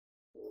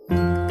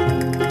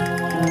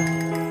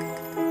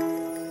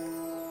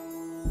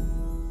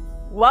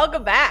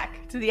Welcome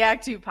back to the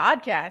Act 2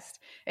 podcast,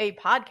 a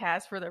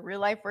podcast for the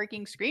real-life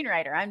working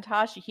screenwriter. I'm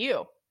Tasha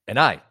Hugh. And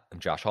I am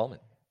Josh Hallman.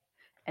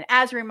 And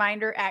as a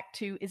reminder, Act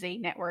 2 is a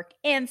network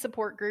and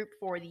support group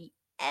for the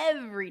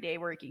everyday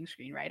working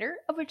screenwriter,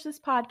 of which this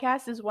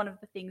podcast is one of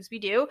the things we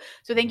do.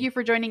 So thank you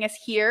for joining us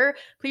here.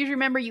 Please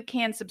remember you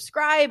can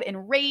subscribe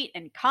and rate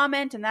and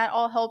comment, and that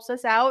all helps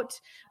us out,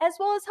 as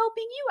well as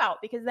helping you out,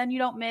 because then you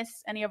don't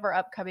miss any of our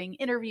upcoming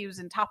interviews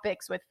and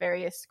topics with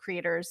various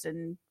creators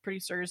and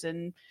producers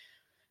and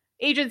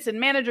agents and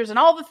managers and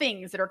all the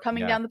things that are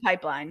coming down the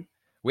pipeline.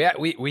 We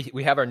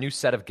have our new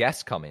set of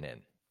guests coming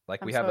in.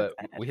 Like we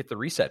hit the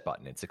reset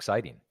button. It's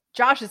exciting.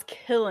 Josh is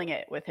killing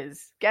it with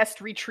his guest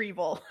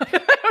retrieval.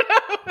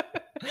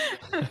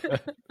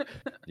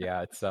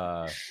 Yeah, it's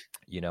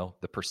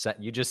the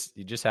percent. You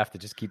just have to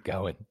just keep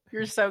going.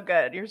 You're so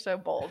good. You're so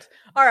bold.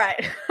 All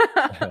right.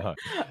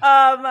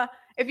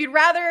 If you'd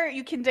rather,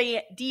 you can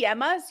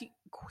DM us.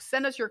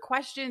 Send us your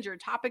questions, your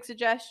topic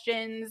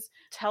suggestions.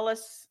 Tell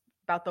us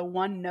about the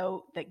one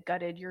note that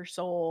gutted your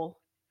soul.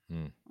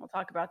 We'll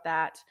talk about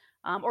that.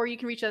 Or you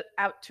can reach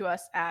out to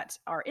us at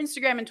our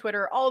Instagram and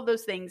Twitter, all of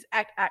those things,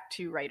 Act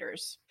 2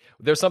 Writers.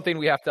 There's something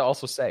we have to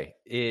also say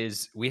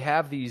is we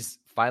have these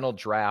final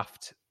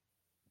draft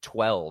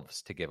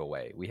 12s to give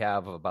away. We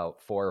have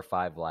about 4 or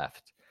 5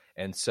 left.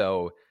 And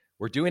so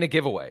we're doing a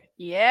giveaway.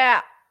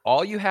 Yeah.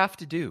 All you have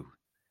to do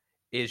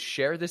is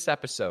share this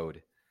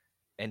episode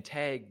and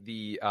tag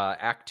the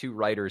Act 2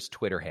 Writers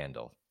Twitter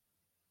handle.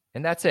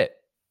 And that's it.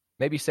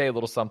 Maybe say a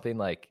little something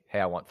like,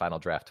 hey, I want final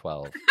draft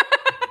 12.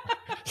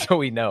 So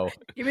we know.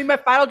 Give me my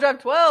final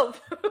draft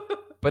 12.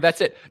 But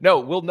that's it.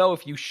 No, we'll know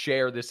if you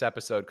share this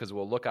episode because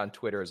we'll look on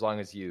Twitter as long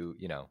as you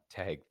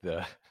tag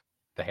the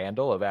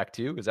handle of Act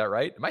 2. Is that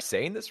right? Am I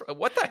saying this?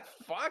 What the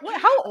fuck?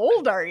 How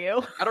old are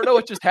you? I don't know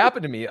what just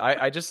happened to me.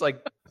 I just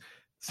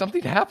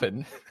something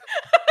happened.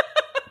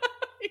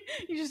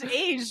 You just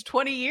aged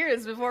 20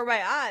 years before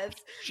my eyes.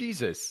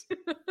 Jesus.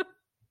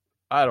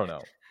 I don't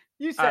know.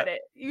 You said it.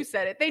 You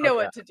said it. They know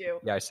what to do.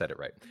 Yeah, I said it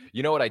right.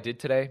 You know what I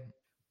did today?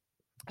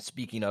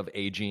 Speaking of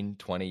aging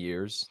 20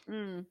 years,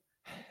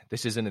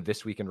 this isn't a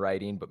This Week in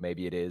Writing, but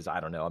maybe it is. I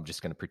don't know. I'm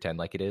just going to pretend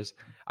like it is.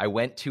 I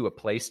went to a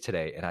place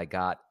today and I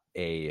got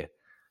a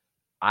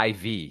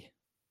IV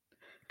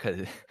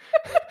because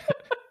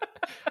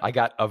I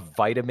got a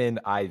vitamin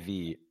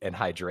IV and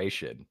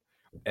hydration.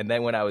 And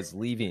then when I was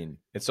leaving,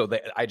 and so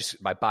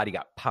my body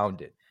got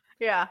pounded.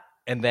 Yeah.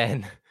 And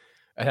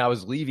I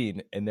was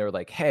leaving and they were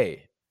like,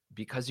 hey,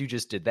 because you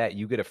just did that,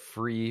 you get a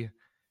free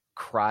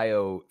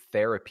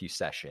cryotherapy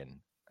session.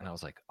 And I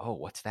was like, oh,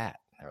 what's that?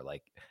 And they're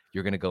like,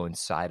 you're going to go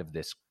inside of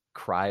this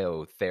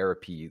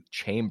cryotherapy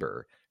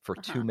chamber for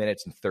 2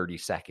 minutes and 30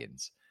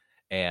 seconds.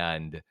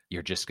 And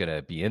you're just going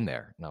to be in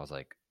there. And I was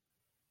like,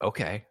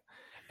 okay.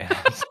 And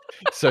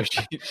so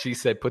she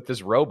said, put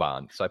this robe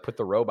on. So I put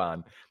the robe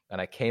on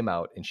and I came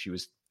out and she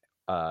was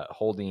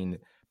holding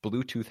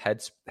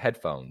Bluetooth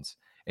headphones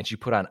and she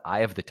put on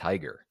Eye of the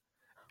Tiger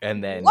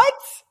and then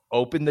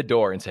opened the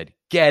door and said,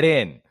 get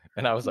in.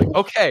 And I was like,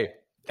 okay.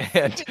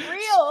 And it's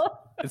real.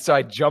 And so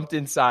I jumped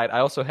inside. I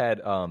also had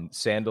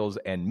sandals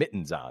and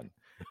mittens on.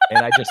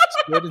 And I just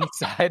stood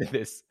inside of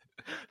this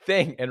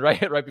thing. And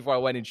right before I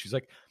went in, she's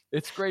like,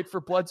 it's great for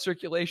blood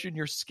circulation,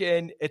 your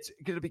skin. It's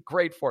going to be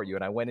great for you.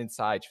 And I went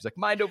inside. She was like,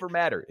 mind over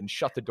matter, and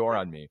shut the door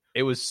on me.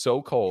 It was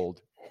so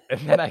cold. And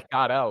then I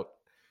got out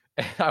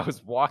and I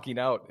was walking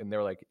out and they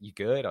were like, you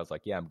good? I was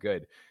like, yeah, I'm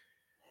good.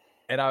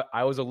 And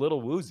I was a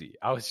little woozy.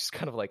 I was just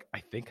kind of like, I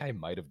think I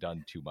might have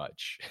done too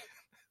much.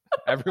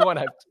 Everyone,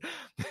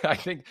 I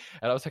think,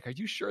 and I was like, are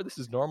you sure this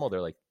is normal?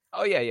 They're like,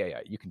 oh,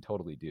 yeah. You can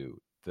totally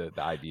do the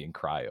IV and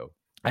cryo.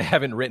 I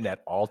haven't written at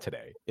all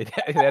today. It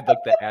had like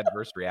the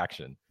adverse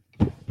reaction.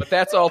 But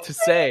that's all to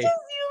say. You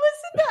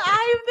listen to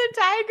Eye of the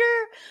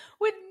Tiger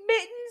with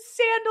mittens,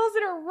 sandals,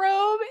 and a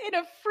robe in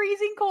a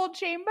freezing cold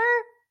chamber?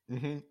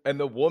 Mm-hmm. And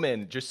the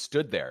woman just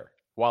stood there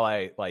while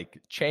I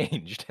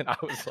changed. And I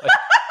was like,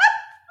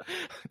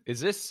 is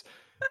this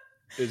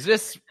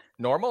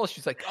normal?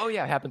 She's like, oh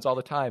yeah, it happens all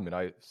the time. And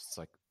I was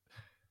like,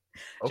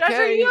 okay. Josh,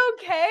 are you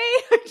okay?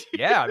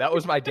 Yeah, that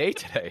was my day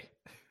today.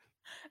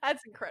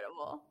 That's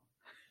incredible.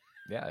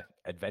 Yeah,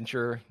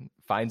 adventure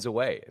finds a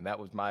way. And that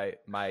was my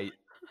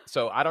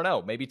so I don't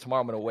know, maybe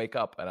tomorrow I'm going to wake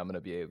up and I'm going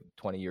to be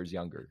 20 years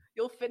younger.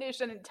 You'll finish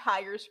an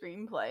entire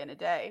screenplay in a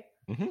day.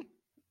 Mm-hmm.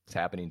 It's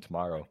happening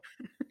tomorrow.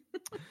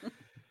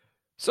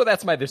 So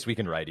that's my This Week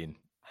in Writing.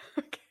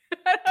 Okay.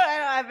 I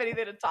don't have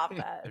anything to top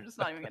that. I'm just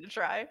not even going to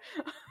try.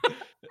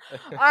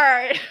 All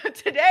right.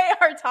 Today,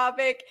 our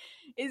topic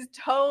is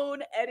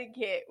tone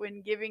etiquette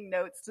when giving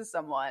notes to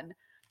someone.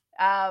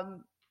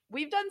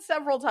 We've done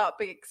several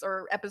topics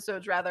or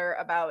episodes rather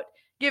about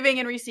giving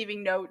and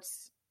receiving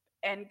notes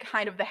and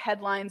kind of the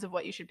headlines of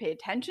what you should pay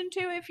attention to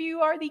if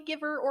you are the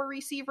giver or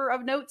receiver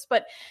of notes.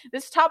 But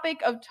this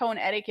topic of tone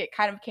etiquette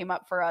kind of came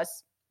up for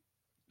us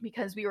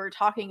because we were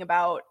talking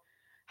about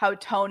how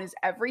tone is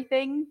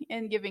everything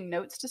in giving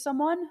notes to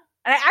someone.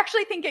 And I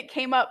actually think it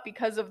came up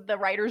because of the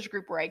writers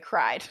group where I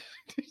cried.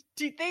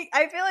 Do you think?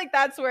 I feel like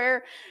that's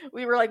where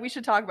we were like, we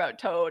should talk about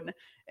tone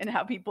and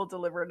how people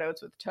deliver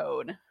notes with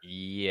tone.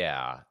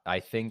 Yeah,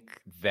 I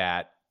think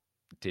that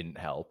didn't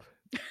help.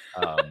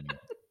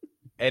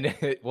 And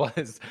it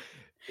was,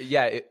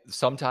 yeah,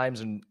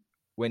 sometimes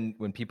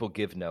when people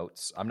give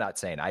notes, I'm not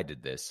saying I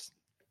did this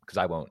because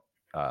I won't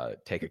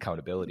take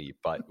accountability,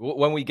 but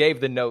when we gave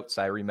the notes,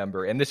 I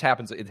remember, and it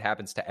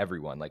happens to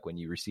everyone. Like when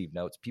you receive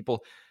notes,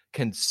 people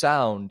can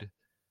sound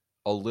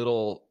a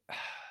little,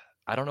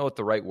 I don't know what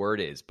the right word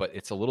is, but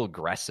it's a little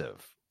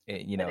aggressive,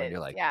 and you're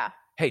like, yeah.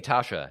 Hey,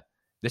 Tasha,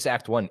 this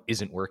act 1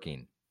 isn't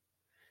working.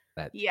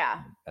 That's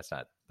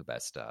not the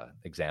best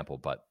example,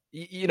 but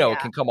it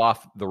can come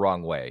off the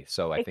wrong way.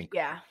 So I think,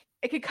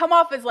 it could come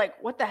off as like,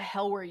 what the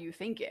hell were you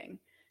thinking?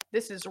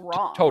 This is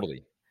wrong.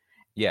 Totally.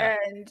 Yeah.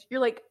 And you're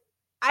like,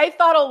 I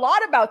thought a lot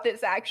about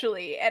this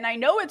actually, and I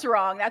know it's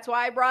wrong. That's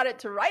why I brought it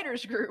to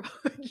writers group.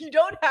 You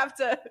don't have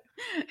to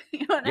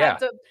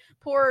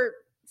pour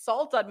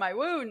salt on my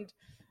wound.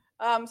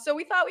 So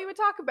we thought we would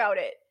talk about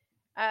it.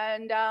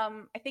 And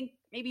I think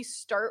maybe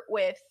start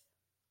with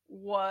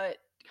what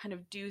kind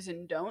of do's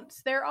and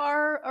don'ts there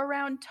are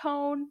around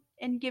tone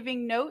and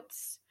giving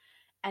notes.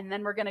 And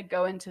then we're going to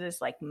go into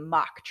this like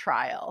mock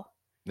trial.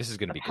 This is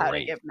going to be how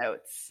great. to give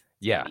notes.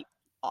 Yeah.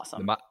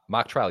 Awesome. The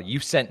mock trial. You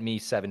sent me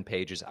 7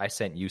 pages. I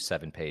sent you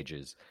 7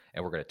 pages,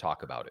 and we're going to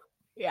talk about it.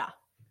 Yeah.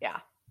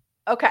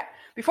 Okay.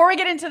 Before we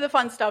get into the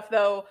fun stuff,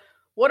 though,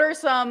 what are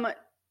some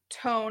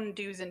tone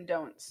do's and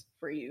don'ts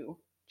for you,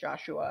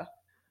 Joshua?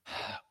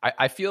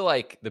 I feel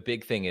like the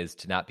big thing is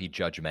to not be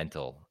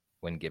judgmental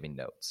when giving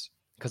notes,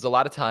 because a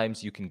lot of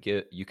times you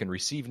can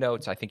receive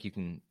notes. I think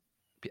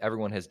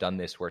everyone has done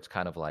this where it's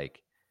kind of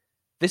like,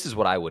 this is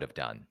what I would have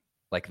done.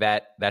 Like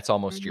that's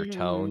almost your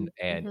tone.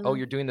 And, oh,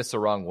 you're doing this the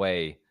wrong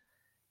way.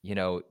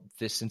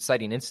 This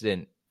inciting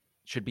incident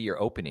should be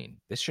your opening.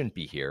 This shouldn't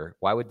be here.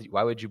 Why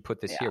would you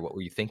put this here? What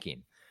were you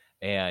thinking?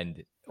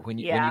 And when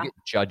you get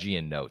judgy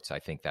in notes, I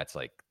think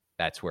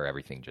that's where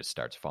everything just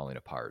starts falling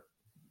apart.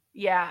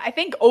 Yeah. I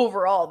think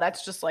overall,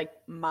 that's just like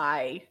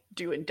my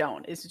do and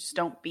don't is just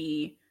don't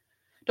be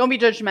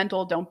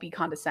judgmental. Don't be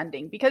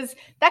condescending, because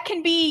that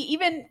can be,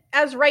 even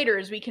as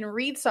writers, we can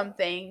read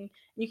something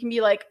and you can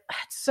be like,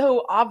 it's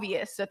so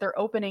obvious that their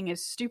opening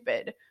is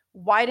stupid.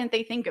 Why didn't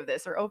they think of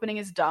this? Their opening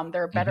is dumb.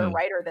 They're a better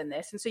writer than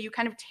this. And so you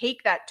kind of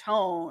take that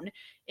tone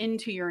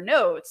into your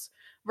notes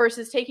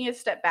versus taking a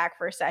step back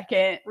for a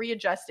second,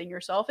 readjusting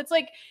yourself. It's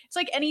like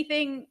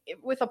anything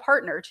with a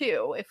partner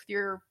too. If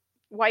your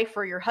wife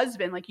or your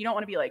husband, like, you don't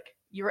want to be like,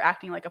 you were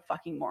acting like a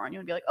fucking moron. You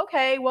want to be like,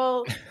 okay,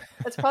 well,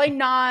 that's probably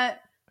not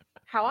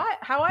how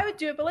I would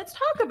do it, but let's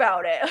talk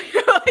about it.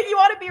 You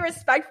want to be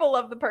respectful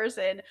of the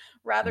person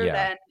rather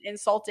than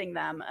insulting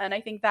them. And I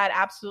think that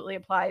absolutely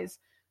applies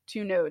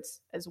to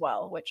notes as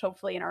well, which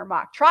hopefully in our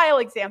mock trial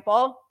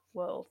example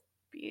will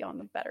be on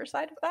the better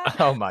side of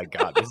that. Oh my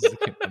God. This is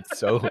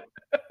so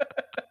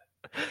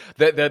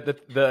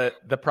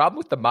the problem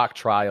with the mock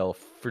trial,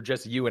 for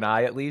just you and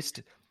I at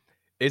least,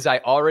 is I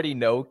already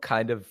know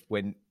kind of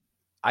when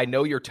I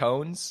know your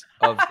tones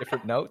of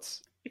different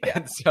notes.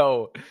 And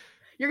so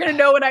you're going to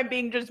know when I'm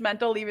being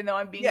judgmental, even though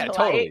I'm being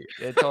polite.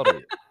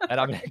 Totally. And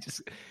I'm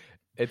just,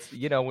 it's,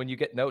 when you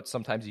get notes,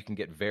 sometimes you can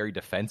get very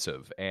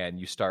defensive and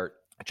you start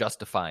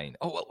justifying,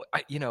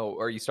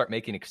 or you start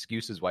making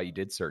excuses why you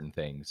did certain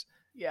things.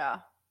 Yeah.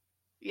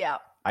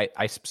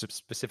 I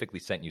specifically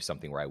sent you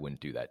something where I wouldn't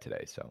do that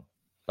today. So,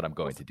 but I'm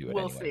going to do it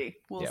anyway.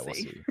 We'll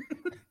see.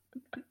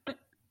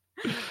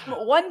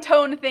 One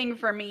tone thing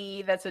for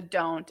me that's a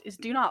don't is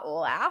do not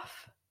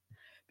laugh,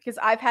 because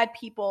I've had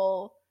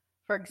people,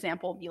 for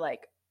example, be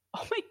like,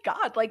 oh my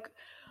God, like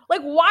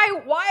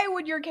why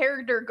would your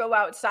character go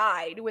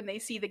outside when they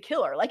see the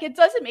killer? Like, it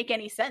doesn't make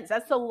any sense.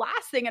 That's the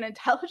last thing an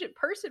intelligent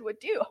person would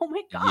do. Oh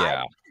my God.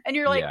 Yeah. And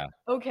you're like,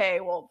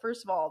 okay, well,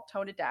 first of all,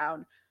 tone it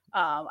down.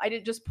 I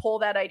didn't just pull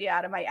that idea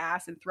out of my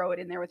ass and throw it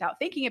in there without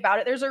thinking about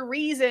it. There's a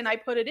reason I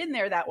put it in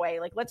there that way.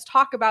 Like, let's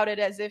talk about it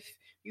as if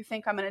you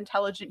think I'm an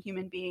intelligent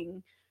human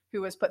being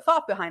who has put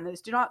thought behind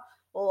this. Do not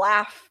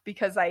laugh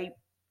because I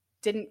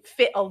didn't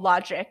fit a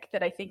logic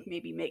that I think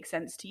maybe makes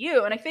sense to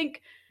you. And I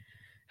think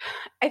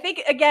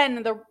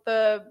again,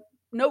 the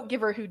note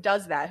giver who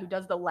does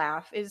the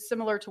laugh is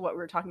similar to what we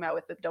were talking about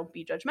with the don't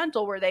be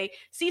judgmental, where they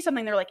see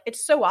something, they're like,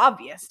 it's so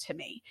obvious to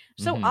me.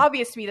 So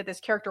obvious to me that this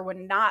character would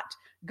not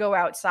go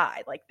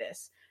outside like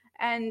this.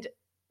 And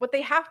what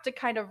they have to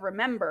kind of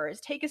remember is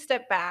take a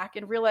step back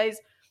and realize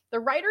the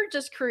writer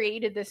just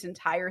created this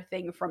entire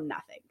thing from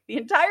nothing. The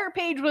entire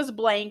page was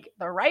blank.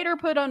 The writer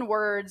put on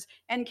words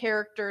and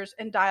characters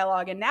and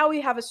dialogue, and now we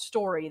have a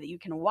story that you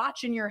can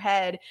watch in your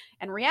head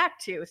and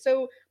react to.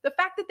 So the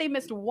fact that they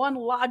missed one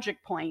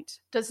logic point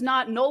does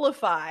not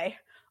nullify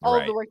all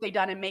of the work they've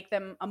done and make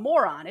them a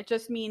moron. It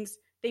just means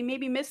they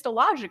maybe missed a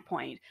logic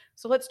point.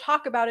 So let's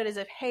talk about it as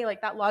if, hey, like,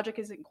 that logic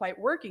isn't quite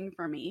working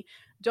for me.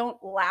 Don't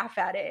laugh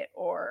at it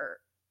or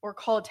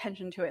call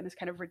attention to it in this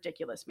kind of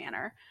ridiculous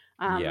manner.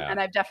 And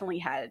I've definitely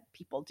had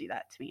people do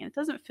that to me, and it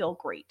doesn't feel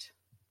great.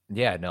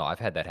 Yeah, no, I've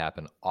had that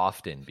happen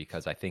often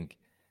because I think,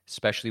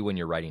 especially when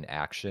you're writing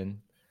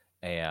action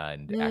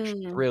and action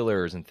Mm,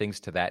 thrillers and things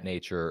to that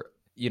nature,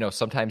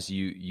 sometimes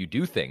you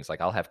do things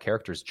like I'll have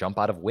characters jump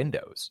out of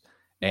windows,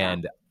 yeah.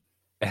 and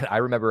and I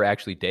remember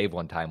actually Dave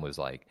one time was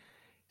like,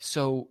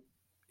 "So,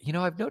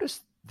 I've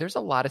noticed there's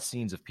a lot of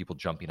scenes of people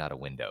jumping out of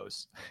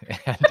windows,"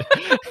 and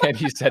and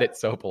he said it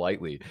so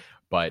politely,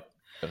 but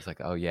I was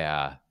like, "Oh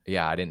yeah,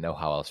 I didn't know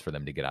how else for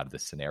them to get out of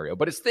this scenario."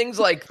 But it's things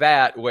like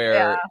that Yeah.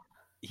 where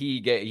he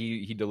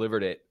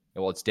delivered it.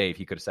 Well, it's Dave.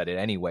 He could have said it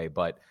anyway,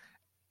 but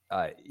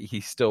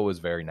he still was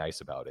very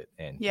nice about it,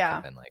 and he could Yeah.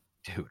 have been like,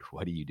 "Dude,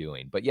 what are you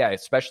doing?" But yeah,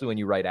 especially when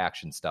you write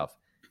action stuff,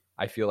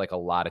 I feel like a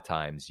lot of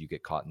times you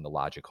get caught in the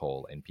logic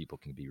hole, and people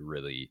can be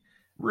really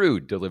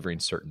rude delivering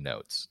certain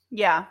notes.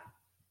 Yeah.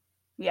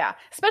 Yeah.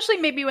 Especially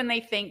maybe when they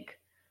think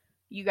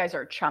you guys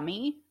are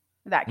chummy.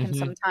 That can Hmm.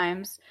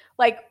 sometimes,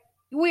 like,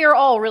 we are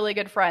all really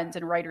good friends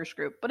in writers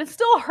group, but it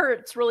still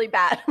hurts really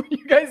bad when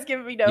you guys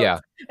give me notes Yeah,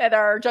 that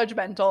are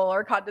judgmental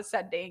or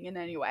condescending in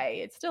any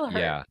way. It still hurts.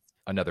 yeah.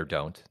 Another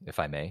don't, if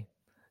I may.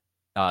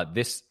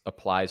 This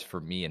applies for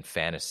me in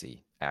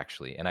fantasy,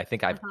 actually, and I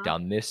think I've Uh-huh.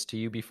 done this to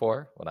you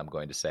before. What I'm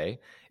going to say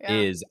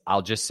Yeah. is,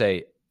 I'll just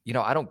say,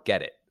 I don't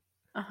get it,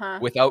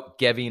 Uh-huh. without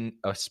giving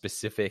a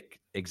specific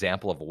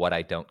example of what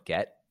I don't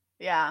get.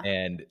 Yeah.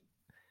 And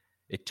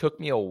it took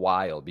me a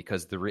while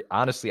because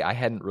honestly, I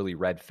hadn't really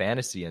read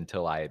fantasy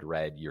until I had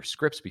read your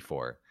scripts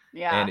before,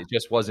 and Yeah. it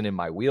just wasn't in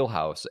my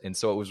wheelhouse. And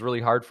so it was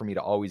really hard for me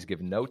to always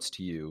give notes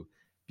to you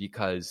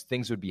because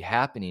things would be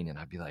happening, and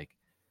I'd be like,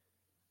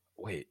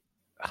 "Wait,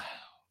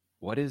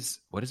 what is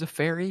a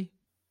fairy?"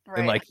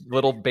 And Right. like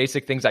little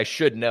basic things I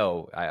should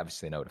know. I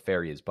obviously know what a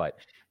fairy is, but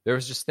there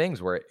was just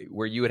things where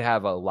you would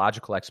have a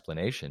logical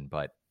explanation,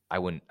 but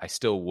I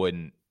still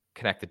wouldn't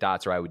connect the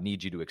dots, or I would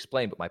need you to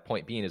explain. But my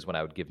point being is, when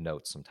I would give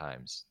notes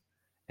sometimes,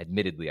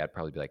 admittedly, I'd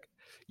probably be like,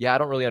 "Yeah, I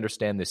don't really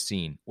understand this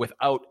scene,"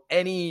 without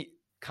any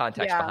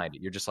context Yeah. behind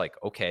it. You're just like,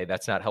 "Okay,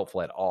 that's not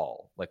helpful at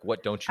all. Like,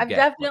 what don't you I've get?"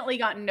 Like, definitely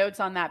gotten notes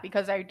on that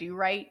because I do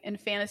write in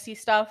fantasy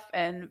stuff,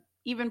 and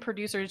even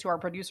producers who are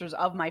producers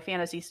of my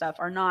fantasy stuff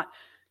are not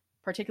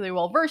particularly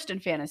well versed in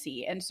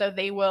fantasy, and so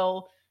they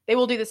will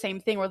do the same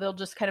thing where they'll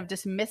just kind of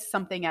dismiss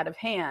something out of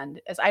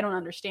hand as I don't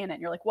understand it.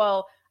 And you're like,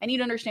 well, I need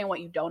to understand what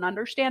you don't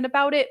understand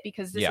about it,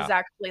 because this is yeah,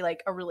 actually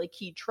like a really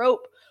key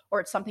trope, or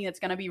it's something that's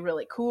going to be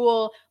really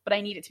cool, but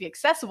I need it to be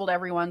accessible to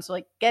everyone. So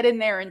like, get in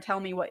there and tell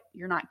me what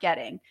you're not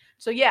getting.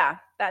 So yeah,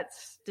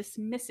 that's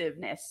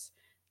dismissiveness.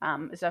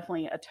 Is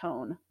definitely a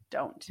tone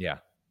don't. yeah.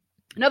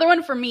 Another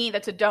one for me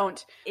that's a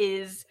don't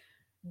is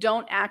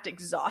don't act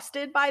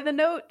exhausted by the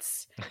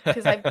notes,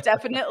 because I've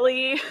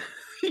definitely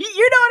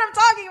you know what I'm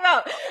talking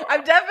about.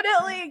 I've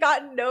definitely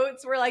gotten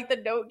notes where like the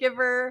note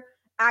giver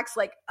acts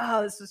like,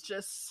 oh, this is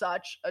just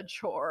such a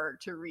chore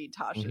to read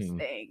Tasha's Mhm.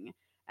 thing.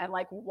 And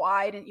like,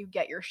 why didn't you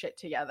get your shit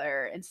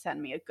together and send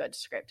me a good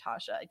script,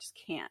 Tasha? I just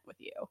can't with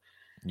you.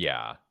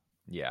 Yeah,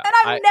 yeah. And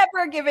I'm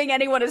never giving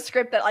anyone a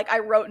script that like I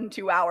wrote in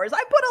 2 hours.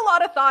 I put a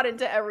lot of thought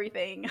into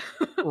everything.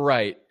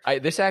 Right.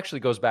 This actually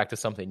goes back to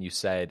something you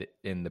said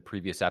in the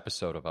previous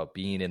episode about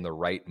being in the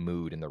right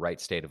mood, in the right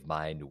state of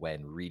mind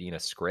when reading a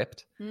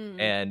script. Mm,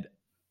 And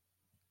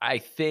I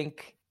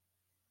think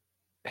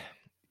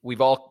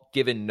we've all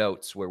given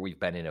notes where we've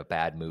been in a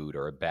bad mood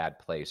or a bad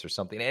place or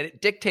something, and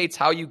it dictates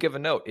how you give a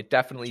note. It it's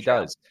definitely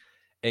true. does.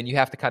 And you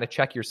have to kind of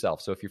check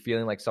yourself. So if you're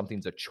feeling like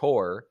something's a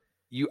chore,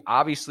 you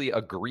obviously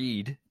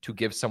agreed to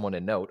give someone a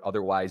note.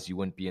 Otherwise, you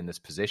wouldn't be in this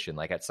position.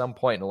 Like at some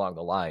point along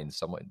the line,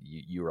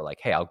 you were like,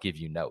 "Hey, I'll give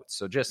you notes."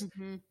 So just,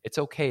 Mm-hmm. it's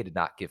okay to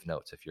not give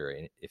notes if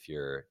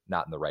you're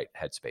not in the right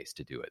headspace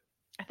to do it.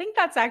 I think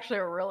that's actually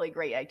a really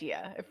great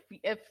idea.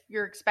 If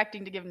you're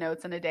expecting to give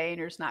notes in a day and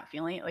you're just not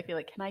feeling it, like you're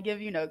like, can I give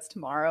you notes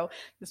tomorrow?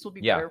 This will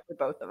be Yeah, better for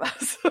both of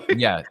us.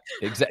 yeah,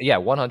 exactly. Yeah,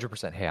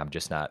 100%. Hey, I'm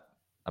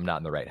not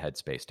in the right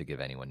headspace to give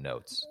anyone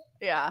notes.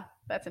 Yeah,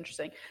 that's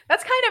interesting.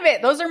 That's kind of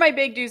it. Those are my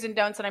big do's and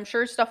don'ts, and I'm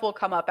sure stuff will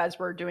come up as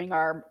we're doing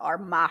our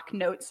mock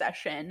note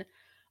session.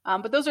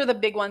 But those are the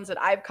big ones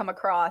that I've come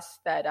across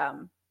that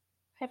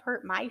have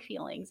hurt my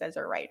feelings as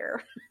a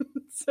writer.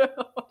 So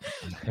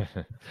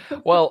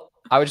Well,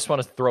 I would just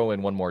want to throw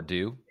in one more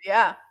do,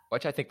 yeah,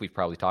 which I think we've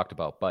probably talked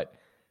about, but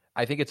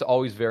I think it's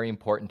always very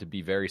important to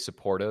be very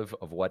supportive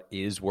of what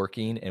is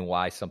working and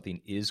why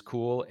something is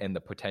cool and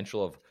the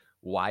potential of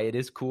why it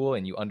is cool.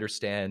 And you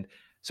understand.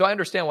 So I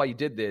understand why you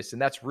did this,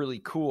 and that's really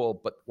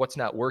cool. But what's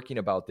not working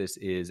about this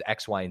is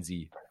X, Y, and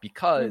Z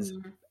because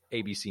Mhm.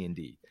 A, B, C, and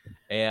D.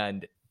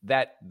 And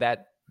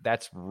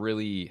that's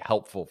really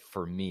helpful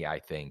for me, I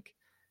think,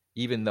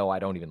 even though I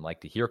don't even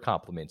like to hear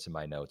compliments in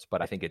my notes,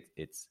 but I think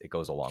it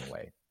goes a long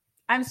way.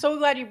 I'm so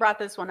glad you brought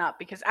this one up,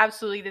 because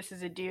absolutely this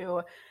is a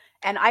do.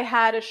 And I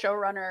had a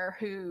showrunner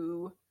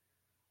who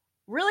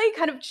really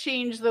kind of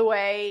changed the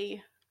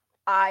way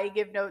I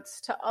give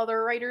notes to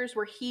other writers,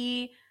 where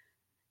he,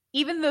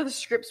 even though the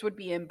scripts would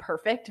be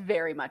imperfect,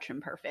 very much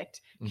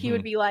imperfect, he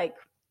would Hmm. be like,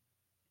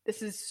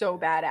 this is so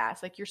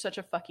badass. Like, you're such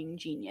a fucking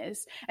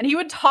genius. And he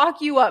would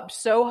talk you up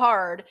so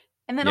hard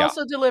And then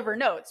also deliver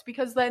notes,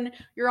 because then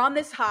you're on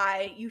this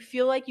high, you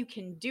feel like you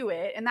can do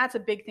it. And that's a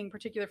big thing,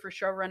 particular for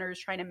showrunners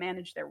trying to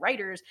manage their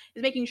writers,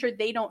 is making sure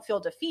they don't feel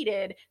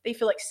defeated. They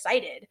feel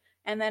excited.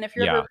 And then if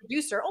you're a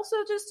producer, also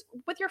just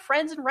with your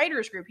friends and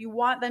writers group, you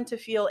want them to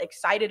feel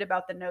excited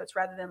about the notes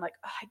rather than like,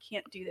 oh, I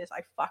can't do this,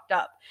 I fucked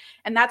up.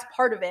 And that's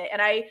part of it.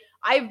 And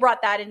I've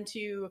brought that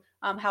into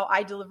how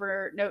I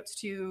deliver notes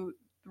to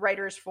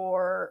writers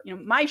for, you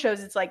know, my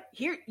shows. It's like,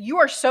 here, you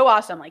are so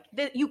awesome, like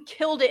you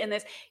killed it in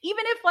this,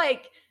 even if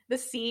like the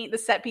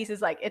set piece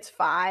is like, it's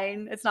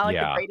fine, it's not like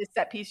the greatest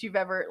set piece you've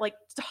ever, like,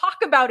 talk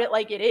about it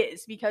like it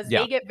is, because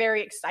they get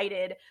very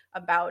excited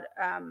about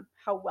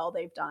how well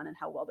they've done and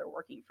how well they're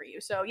working for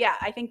you. So yeah,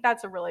 I think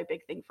that's a really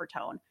big thing for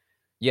tone.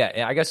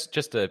 And I guess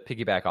just to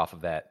piggyback off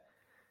of that,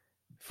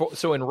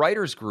 so in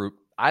writers group,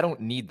 I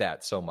don't need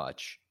that so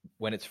much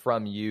when it's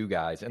from you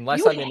guys,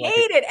 unless I'm in like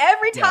it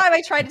every time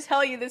I try to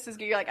tell you this is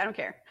good. You're like, I don't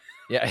care.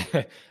 Yeah.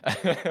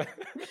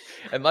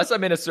 Unless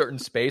I'm in a certain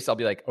space, I'll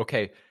be like,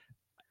 okay,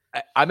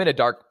 I'm in a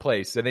dark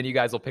place. And then you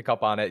guys will pick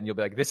up on it and you'll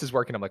be like, this is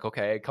working. I'm like,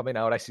 okay, coming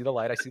out. I see the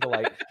light.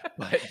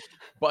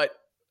 But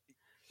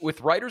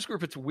with writers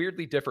group, it's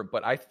weirdly different.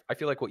 But I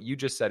feel like what you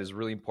just said is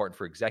really important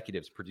for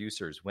executives,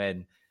 producers.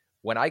 When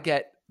I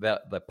get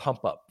the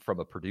pump up from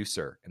a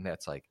producer and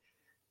that's like,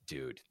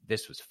 dude,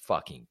 this was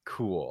fucking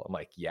cool, I'm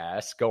like,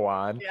 yes, go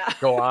on.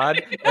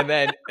 And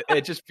then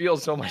it just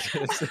feels so much.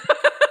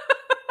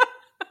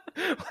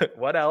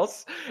 What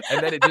else?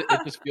 And then it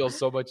just feels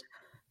so much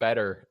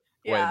better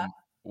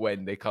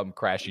when they come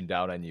crashing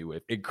down on you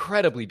with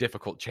incredibly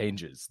difficult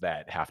changes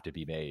that have to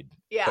be made.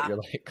 But you're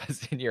like,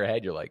 because in your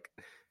head you're like,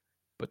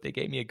 but they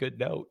gave me a good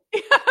note.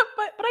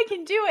 But I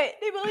can do it.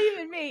 They believe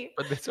in me.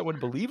 But then someone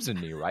believes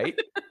in me, right?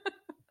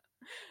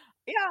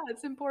 Yeah,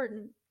 it's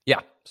important.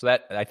 Yeah. So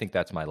that, I think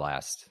that's my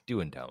last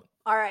do and don't.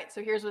 All right.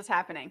 So here's what's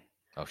happening.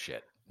 Oh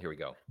shit. Here we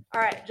go. All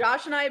right.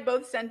 Josh and I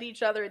both sent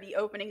each other the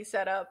opening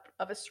setup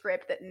of a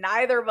script that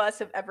neither of us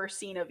have ever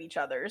seen of each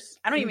other's.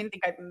 I don't even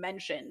think I've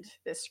mentioned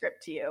this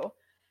script to you.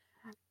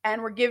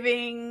 And we're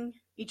giving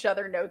each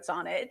other notes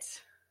on it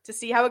to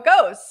see how it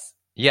goes.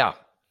 Yeah.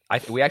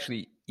 We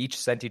actually each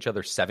sent each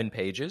other 7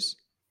 pages.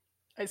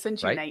 I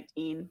sent you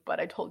 19, but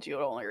I told you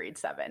I'd only read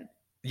 7.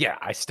 Yeah,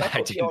 I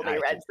only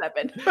read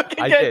 7.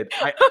 Okay, I did.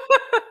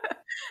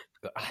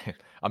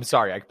 I'm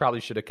sorry. I probably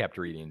should have kept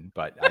reading,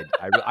 but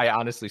I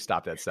honestly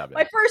stopped at 7.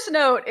 My first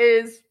note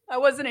is I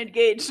wasn't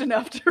engaged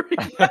enough to read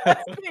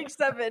page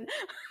 7.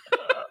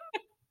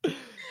 Yeah,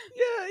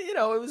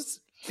 it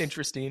was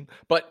interesting,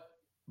 but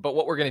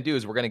what we're going to do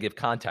is we're going to give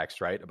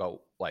context, right,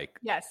 about like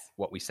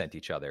what we sent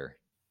each other.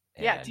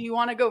 Yeah. Do you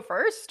want to go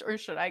first, or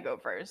should I go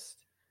first?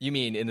 You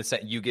mean in the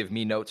sense you give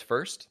me notes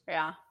first?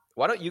 Yeah.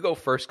 Why don't you go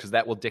first? Because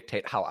that will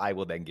dictate how I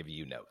will then give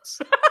you notes.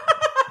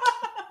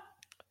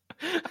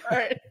 All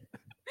right.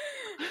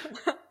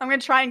 I'm going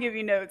to try and give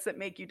you notes that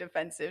make you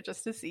defensive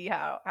just to see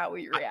how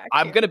we react.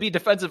 I'm going to be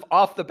defensive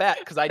off the bat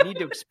because I need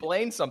to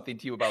explain something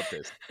to you about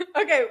this.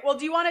 Okay. Well,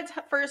 do you want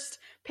to first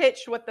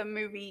pitch what the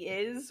movie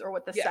is, or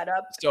what the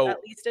setup at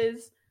least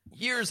is?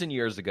 Years and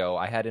years ago,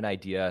 I had an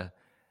idea,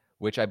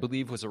 which I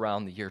believe was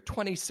around the year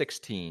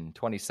 2016,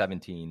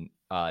 2017,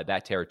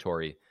 that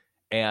territory.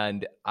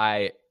 And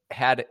it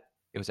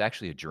was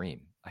actually a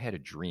dream. I had a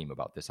dream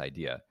about this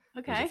idea.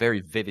 Okay. It was a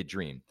very vivid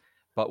dream.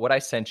 But what I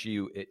sent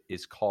you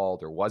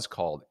was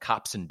called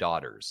Cops and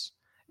Daughters.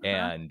 Uh-huh.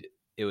 And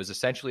it was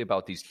essentially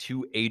about these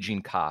 2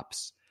 aging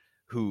cops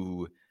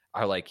who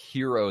are like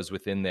heroes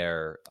within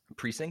their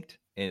precinct,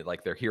 and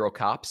like they're hero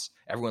cops.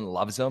 Everyone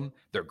loves them.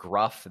 They're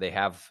gruff. They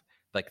have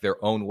like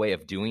their own way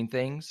of doing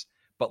things,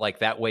 but like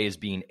that way is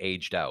being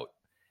aged out.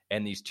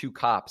 And these 2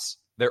 cops,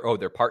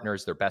 they're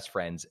partners, they're best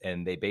friends,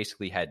 and they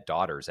basically had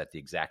daughters at the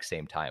exact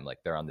same time.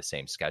 Like they're on the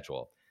same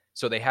schedule.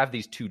 So they have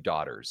these 2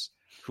 daughters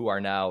who are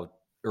now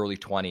early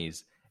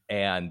 20s,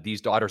 and these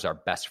daughters are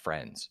best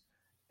friends.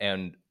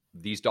 And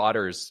these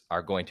daughters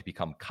are going to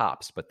become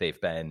cops, but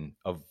they've been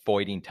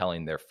avoiding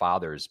telling their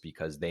fathers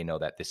because they know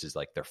that this is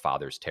like their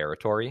father's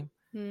territory.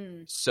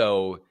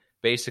 So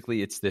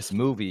basically it's this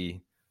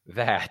movie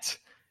that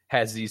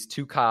has these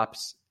 2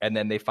 cops, and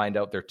then they find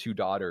out their 2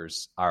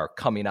 daughters are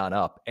coming on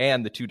up,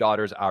 and the 2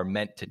 daughters are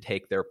meant to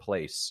take their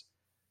place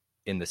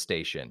in the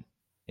station.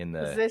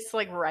 Is this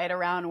like right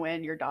around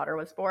when your daughter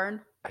was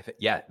born?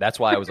 That's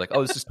why I was like,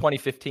 oh, this is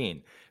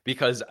 2015,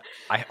 because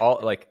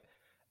all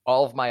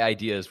of my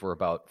ideas were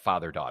about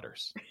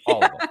father-daughters.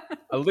 All of them.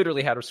 I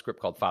literally had a script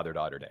called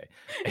Father-Daughter Day.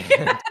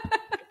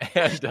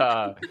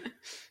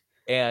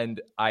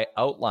 And I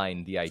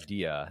outlined the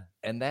idea,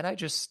 and then I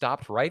just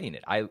stopped writing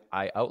it. I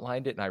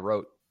outlined it, and I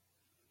wrote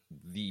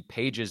the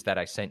pages that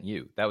I sent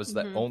you. That was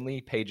the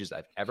only pages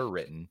I've ever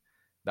written.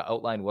 The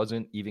outline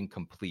wasn't even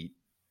complete.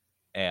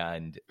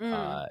 And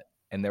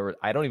there were,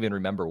 I don't even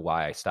remember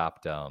why I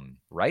stopped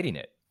writing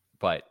it,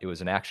 but it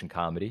was an action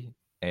comedy,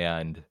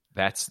 and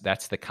that's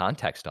the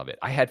context of it.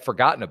 I had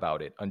forgotten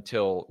about it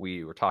until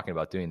we were talking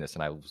about doing this,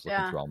 and I was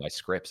looking through all my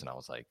scripts, and I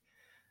was like,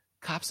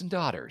 Cops and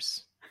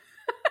Daughters.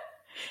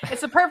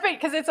 It's a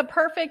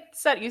perfect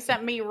set. You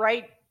sent me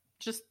right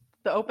just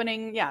The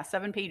opening,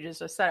 7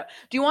 pages of setup.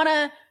 Do you want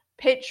to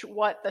pitch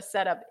what the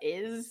setup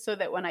is so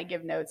that when I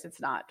give notes,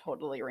 it's not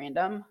totally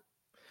random?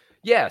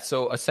 Yeah.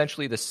 So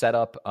essentially, the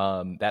setup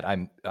that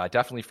I'm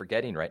definitely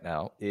forgetting right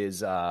now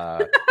is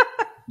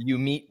you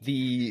meet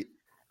the.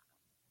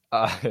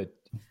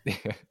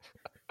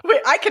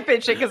 Wait, I could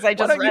pitch it because I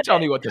just Why don't read you tell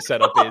it. me what the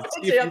setup is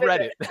if you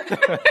read it?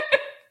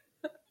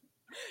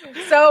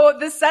 So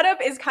the setup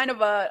is kind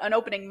of an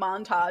opening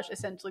montage,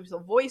 essentially, with a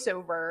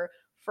voiceover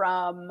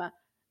from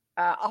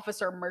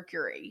Officer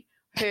Mercury,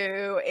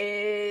 who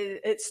is.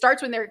 It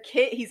starts when they're a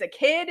kid. He's a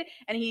kid,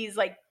 and he's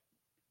like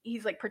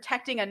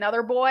protecting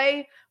another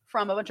boy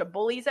from a bunch of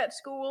bullies at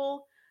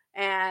school.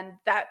 And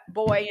that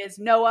boy is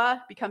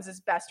Noah, becomes his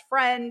best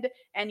friend.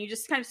 And you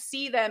just kind of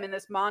see them in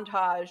this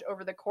montage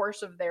over the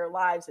course of their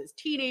lives as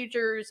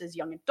teenagers, as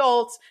young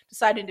adults,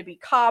 deciding to be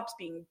cops,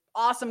 being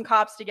awesome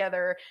cops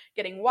together,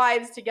 getting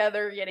wives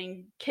together,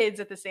 getting kids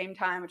at the same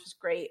time, which is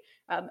great.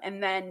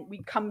 And then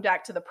we come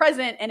back to the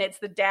present, and it's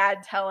the dad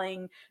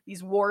telling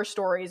these war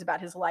stories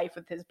about his life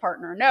with his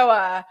partner,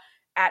 Noah,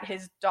 at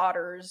his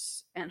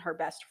daughter's and her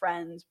best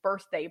friend's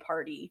birthday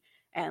party.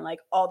 And like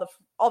all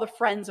the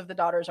friends of the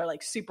daughters are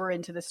like super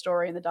into the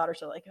story, and the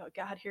daughters are like, oh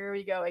God, here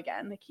we go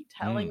again. They keep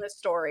telling this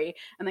story.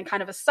 And then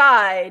kind of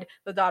aside,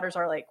 the daughters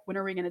are like, when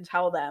are we going to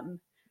tell them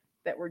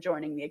that we're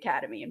joining the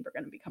academy and we're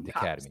going to become cops?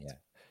 Academy, yeah.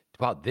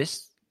 Wow,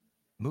 this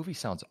movie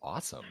sounds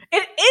awesome.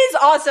 It is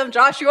awesome,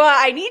 Joshua.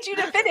 I need you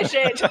to finish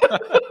it.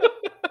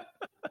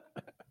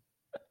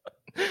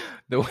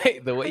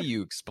 The way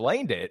you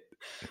explained it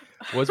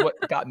was what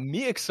got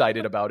me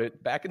excited about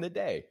it back in the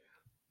day.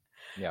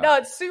 Yeah. No,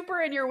 it's super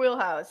in your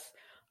wheelhouse.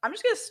 I'm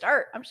just going to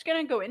start. I'm just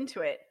going to go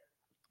into it.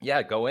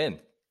 Yeah, go in.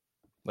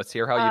 Let's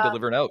hear how you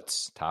deliver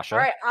notes, Tasha. All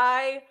right.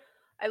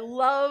 I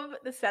love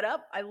the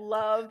setup. I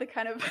love the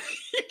kind of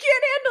you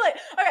can't handle it.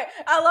 Okay.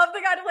 I love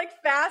the kind of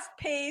like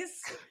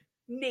fast-paced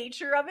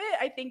nature of it.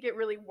 I think it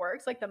really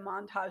works. Like the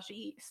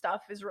montage-y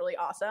stuff is really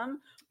awesome.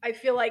 I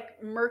feel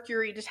like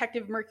Mercury,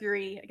 Detective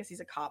Mercury, I guess he's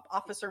a cop,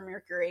 Officer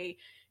Mercury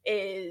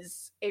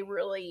is a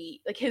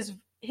really like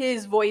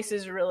his voice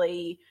is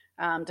really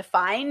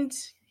defined.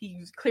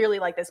 He's clearly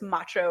like this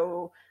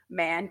macho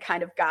man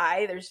kind of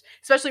guy. There's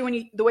especially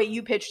when the way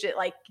you pitched it,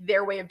 like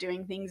their way of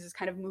doing things is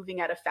kind of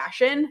moving out of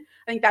fashion.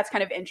 I think that's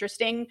kind of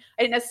interesting.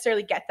 I didn't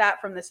necessarily get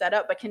that from the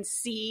setup, but can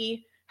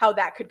see how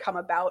that could come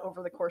about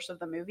over the course of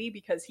the movie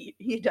because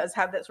he does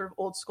have that sort of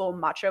old school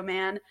macho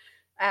man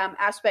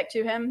aspect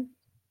to him.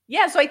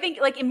 Yeah, so I think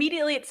like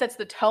immediately it sets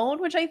the tone,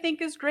 which I think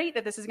is great,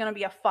 that this is going to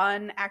be a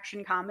fun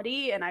action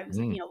comedy. And I was,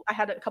 I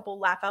had a couple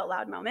laugh out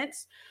loud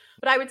moments,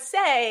 but I would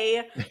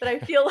say that I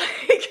feel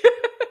like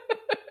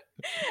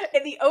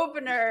in the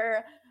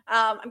opener,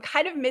 I'm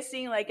kind of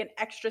missing like an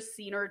extra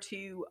scene or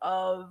two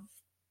of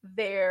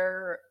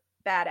their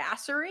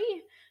badassery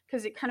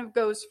because it kind of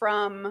goes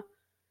from,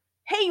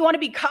 hey, you want to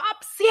be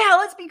cops? Yeah,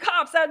 let's be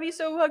cops. That would be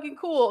so fucking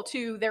cool.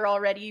 To they're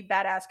already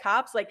badass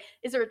cops. Like,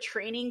 is there a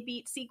training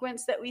beat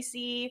sequence that we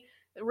see?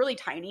 Really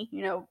tiny,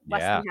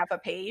 less than half a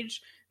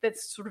page.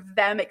 That's sort of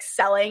them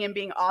excelling and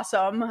being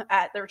awesome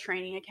at their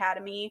training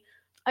academy.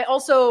 I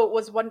also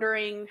was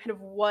wondering kind of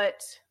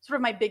what sort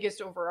of my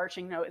biggest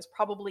overarching note is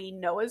probably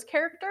Noah's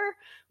character,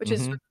 which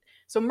is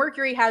so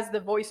Mercury has the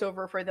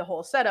voiceover for the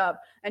whole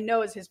setup and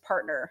Noah's his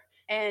partner.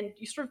 And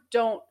you sort of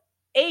don't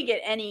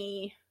get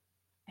any,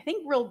 I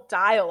think, real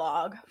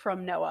dialogue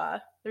from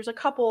Noah. There's a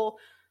couple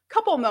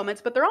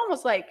moments, but they're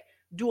almost like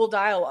dual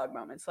dialogue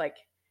moments. Like,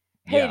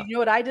 hey, did you know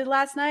what I did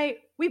last night?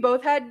 We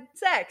both had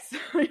sex.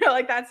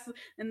 Like that's,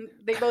 and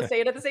they both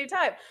say it at the same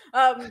time.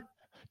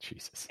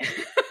 Jesus.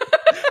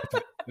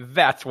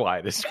 That's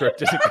why the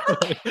script isn't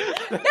good. No,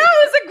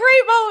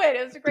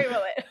 it was a great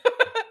moment.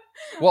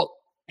 Well,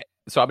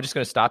 so I'm just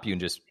going to stop you and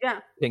just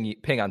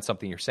ping on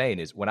something you're saying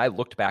is when I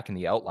looked back in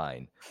the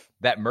outline,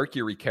 that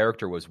Mercury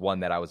character was one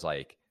that I was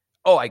like,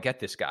 oh, I get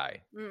this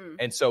guy.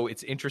 And so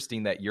it's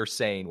interesting that you're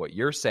saying what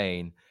you're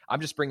saying.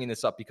 I'm just bringing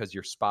this up because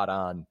you're spot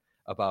on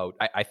about,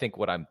 I think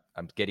what I'm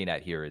getting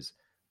at here is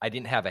I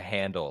didn't have a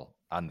handle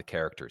on the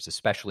characters,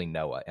 especially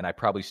Noah. And I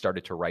probably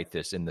started to write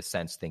this in the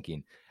sense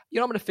thinking, I'm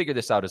going to figure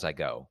this out as I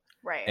go.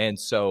 Right. And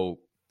so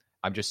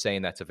I'm just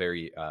saying that's a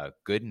very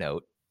good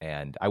note.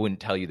 And I wouldn't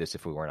tell you this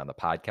if we weren't on the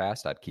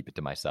podcast. I'd keep it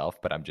to myself,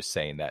 but I'm just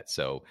saying that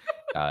so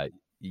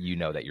you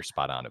know that you're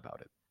spot on about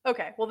it.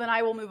 Okay, well then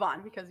I will move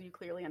on because you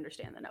clearly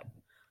understand the note.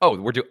 Oh,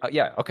 we're doing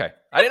yeah, okay.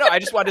 I didn't know. I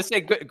just wanted to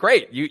say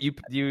great.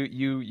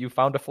 You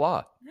found a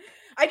flaw.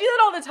 I do that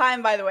all the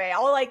time, by the way.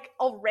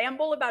 I'll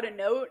ramble about a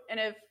note, and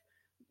if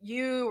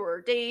you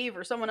or Dave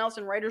or someone else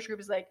in writers group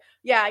is like,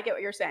 yeah, I get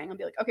what you're saying, I'll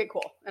be like, okay,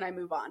 cool, and I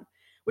move on.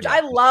 Which I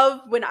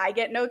love when I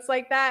get notes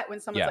like that, when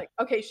someone's like,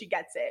 okay, she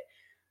gets it.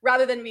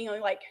 Rather than being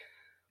like,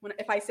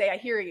 if I say I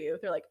hear you,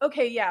 they're like,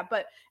 okay, yeah,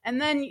 but, and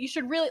then you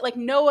should really, like,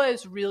 Noah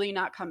is really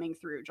not coming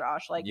through,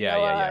 Josh. Like,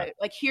 Noah,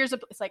 like,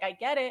 it's like, I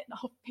get it,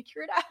 I'll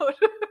figure it out.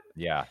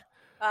 Yeah.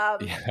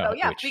 So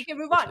yeah, we can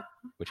move on.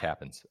 Which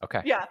happens.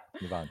 Okay. Yeah.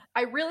 Move on.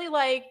 I really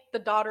like the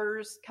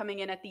daughters coming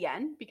in at the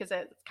end because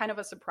it's kind of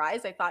a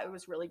surprise. I thought it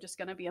was really just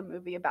going to be a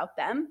movie about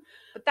them.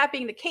 But that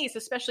being the case,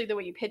 especially the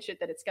way you pitch it,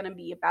 that it's going to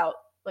be about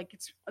like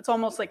it's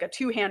almost like a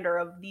two-hander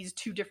of these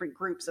two different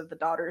groups of the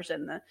daughters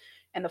and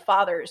the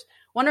fathers.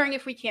 Wondering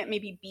if we can't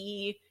maybe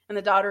be in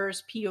the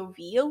daughters'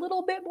 POV a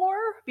little bit more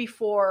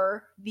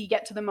before we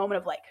get to the moment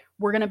of like,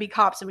 we're going to be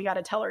cops and we got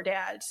to tell our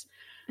dads.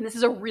 And this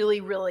is a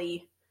really,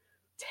 really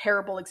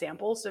terrible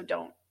example, so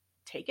don't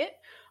take it.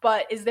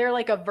 But is there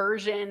like a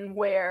version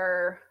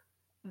where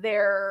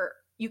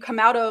you come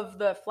out of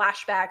the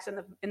flashbacks and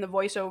in the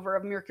voiceover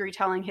of Mercury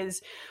telling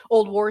his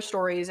old war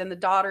stories, and the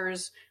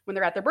daughters, when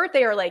they're at their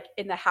birthday, are like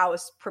in the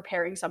house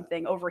preparing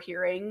something,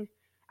 overhearing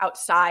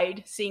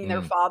outside, seeing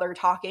their father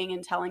talking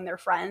and telling their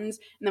friends.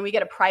 And then we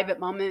get a private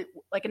moment,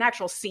 like an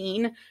actual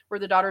scene where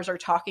the daughters are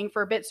talking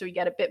for a bit. So we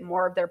get a bit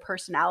more of their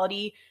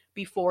personality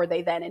before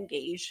they then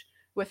engage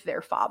with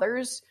their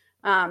fathers.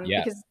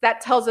 Because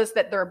that tells us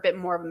that they're a bit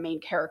more of a main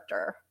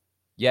character.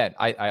 Yeah.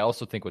 I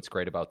also think what's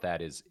great about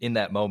that is in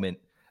that moment,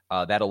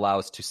 that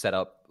allows to set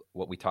up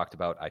what we talked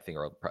about, I think,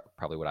 or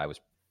probably what I was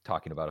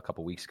talking about a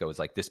couple weeks ago, is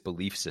like this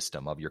belief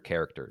system of your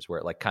characters, where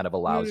it like kind of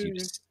allows you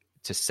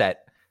to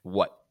set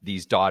what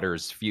these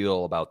daughters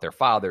feel about their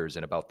fathers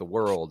and about the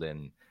world.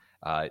 And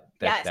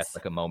that's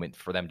like a moment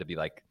for them to be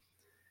like,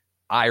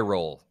 eye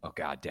roll. Oh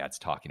God, Dad's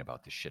talking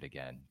about this shit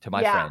again to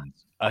my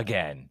friends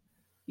again.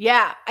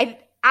 Yeah,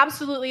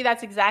 absolutely.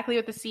 That's exactly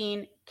what the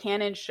scene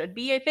canon should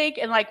be, I think.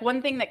 And like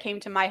one thing that came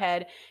to my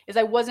head is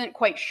I wasn't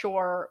quite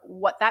sure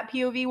what that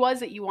POV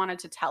was that you wanted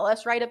to tell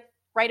us right up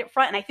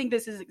front. And I think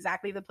this is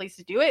exactly the place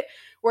to do it,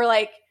 where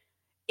like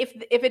if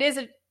it is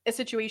a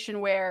situation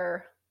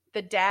where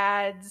the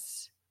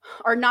dads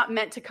are not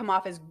meant to come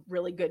off as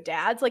really good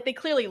dads, like they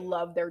clearly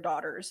love their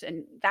daughters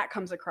and that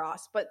comes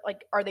across, but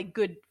like, are they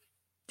good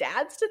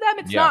dads to them?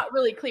 It's not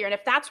really clear. And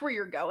if that's where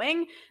you're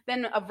going,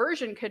 then a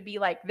version could be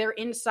like they're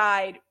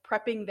inside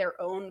prepping their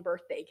own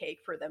birthday cake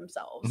for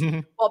themselves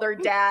while their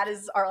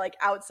dads are like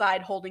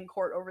outside holding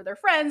court over their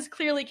friends,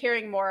 clearly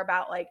caring more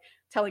about like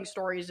telling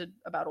stories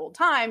about old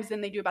times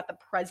than they do about the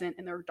present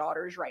and their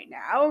daughters right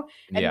now.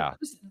 And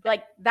just,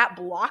 like that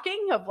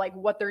blocking of like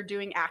what they're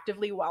doing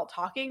actively while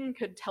talking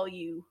could tell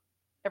you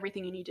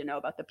everything you need to know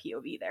about the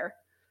POV there.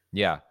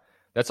 Yeah.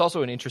 That's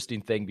also an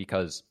interesting thing,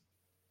 because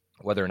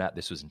whether or not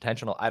this was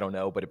intentional, I don't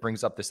know, but it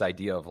brings up this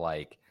idea of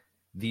like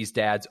these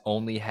dads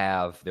only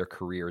have their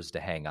careers to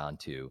hang on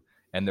to,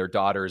 and their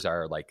daughters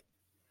are like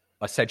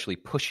essentially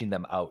pushing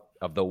them out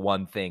of the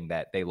one thing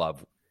that they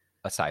love,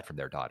 aside from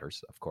their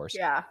daughters, of course,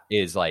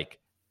 is like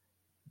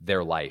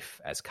their life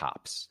as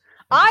cops.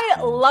 I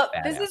love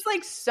this. Is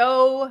like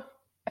so,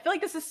 I feel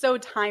like this is so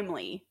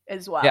timely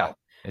as well. Yeah,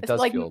 it does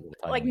like, feel a little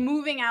timely. Like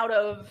moving out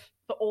of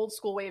the old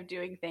school way of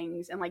doing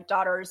things, and like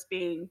daughters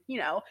being, you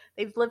know,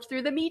 they've lived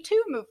through the Me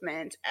Too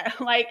movement, and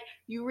like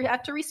you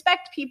have to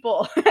respect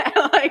people.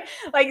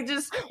 like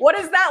just what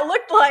does that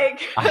look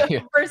like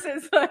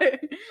versus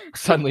like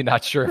suddenly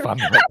not sure if I'm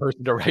the right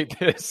person to write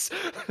this.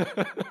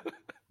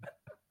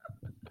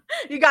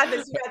 You got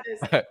this.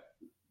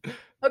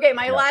 Okay,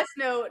 my last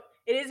note,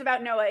 it is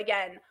about Noah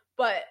again,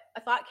 but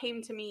a thought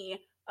came to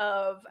me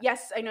of,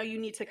 yes, I know you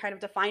need to kind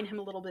of define him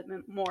a little bit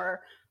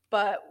more,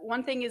 but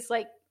one thing is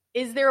like,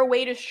 is there a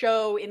way to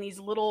show in these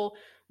little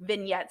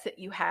vignettes that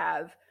you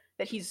have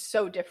that he's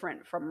so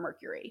different from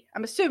Mercury?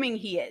 I'm assuming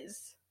he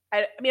is.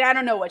 I mean, I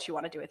don't know what you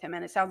want to do with him,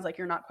 and it sounds like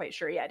you're not quite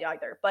sure yet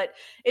either, but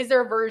is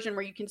there a version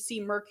where you can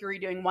see Mercury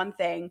doing one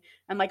thing,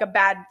 and like a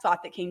bad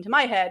thought that came to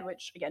my head,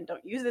 which again,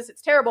 don't use this,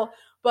 it's terrible,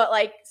 but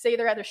like say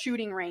they're at the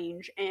shooting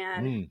range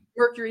and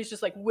Mercury's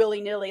just like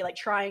willy-nilly like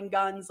trying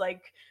guns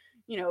like,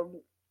 you know,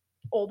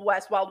 Old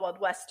West, Wild Wild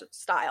West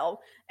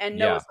style, and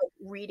Noah's like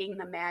reading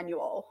the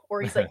manual,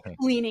 or he's like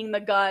cleaning the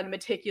gun,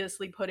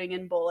 meticulously putting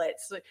in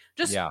bullets,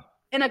 just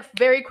in a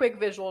very quick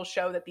visual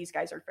show that these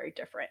guys are very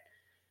different.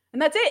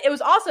 And that's it. It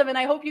was awesome, and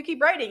I hope you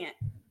keep writing it.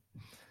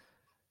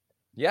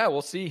 Yeah,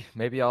 we'll see.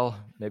 Maybe I'll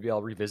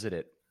revisit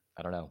it.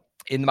 I don't know.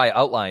 In my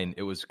outline,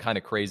 it was kind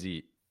of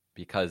crazy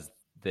because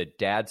the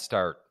dads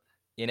start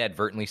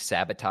inadvertently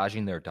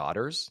sabotaging their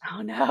daughters.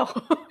 Oh no.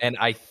 And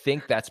I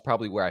think that's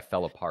probably where I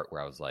fell apart,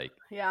 where I was like,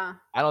 I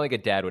don't think a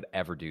dad would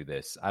ever do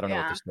this. I don't know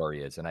what the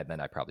story is. And then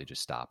I probably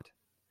just stopped.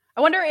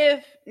 I wonder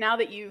if now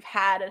that you've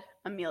had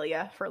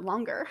Amelia for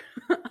longer,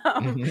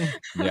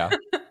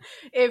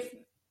 if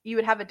you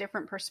would have a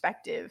different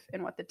perspective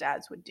in what the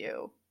dads would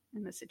do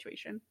in this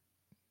situation.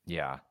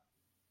 Yeah.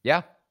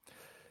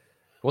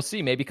 We'll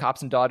see. Maybe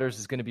Cops and Daughters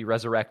is going to be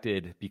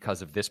resurrected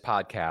because of this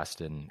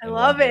podcast. And I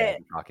love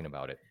it. Talking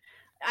about it.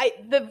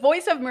 The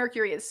voice of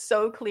Mercury is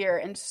so clear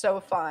and so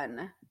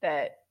fun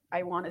that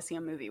I want to see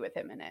a movie with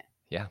him in it.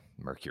 Yeah.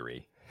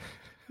 Mercury.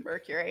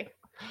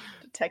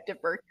 Detective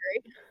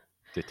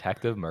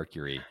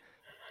Mercury.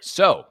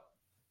 So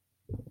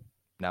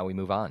now we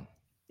move on.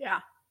 Yeah.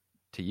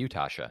 To you,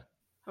 Tasha.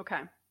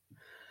 Okay.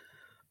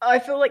 I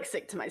feel like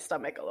sick to my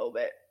stomach a little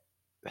bit.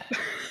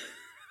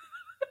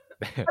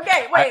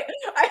 Okay, wait.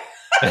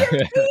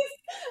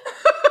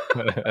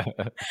 Can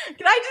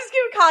I just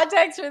give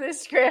context for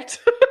this script?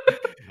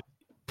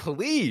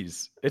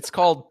 Please. It's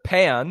called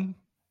Pan.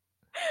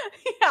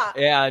 Yeah.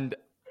 And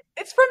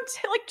it's from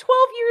like 12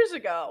 years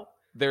ago.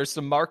 There's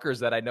some markers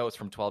that I know it's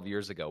from 12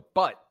 years ago.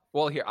 But,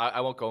 well, here,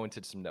 I won't go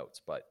into some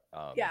notes, but.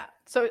 Yeah.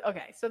 So,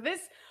 okay. So this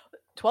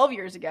 12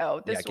 years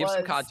ago, this give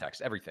some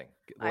context, everything.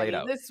 Lay it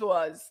out. This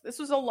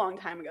was a long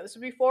time ago. This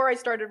was before I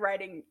started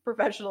writing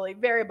professionally,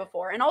 very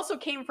before, and also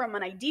came from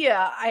an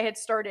idea I had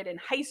started in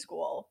high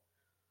school.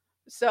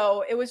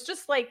 So it was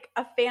just like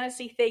a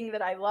fantasy thing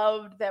that I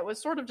loved that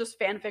was sort of just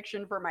fan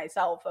fiction for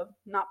myself, of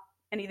not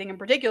anything in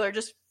particular,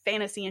 just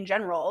fantasy in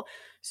general.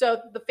 So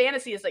the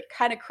fantasy is like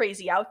kind of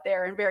crazy out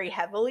there and very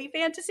heavily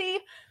fantasy,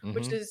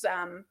 which is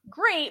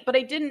great, but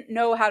I didn't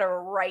know how to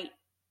write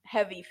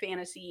heavy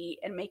fantasy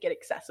and make it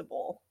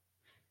accessible.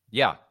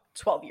 Yeah.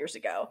 12 years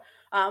ago.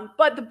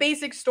 But the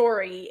basic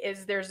story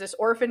is there's this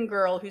orphan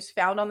girl who's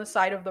found on the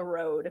side of the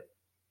road.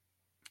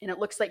 And it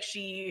looks like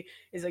she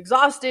is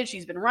exhausted.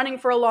 She's been running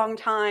for a long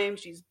time.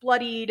 She's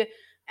bloodied.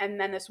 And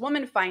then this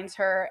woman finds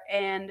her,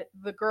 and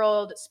the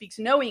girl speaks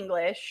no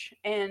English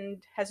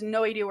and has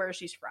no idea where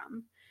she's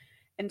from.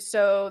 And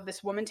so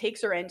this woman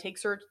takes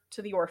her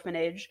to the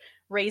orphanage,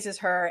 raises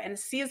her, and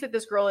sees that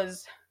this girl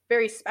is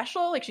very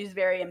special. Like, she's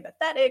very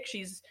empathetic.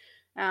 She's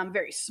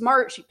very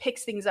smart. She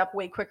picks things up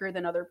way quicker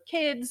than other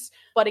kids.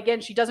 But again,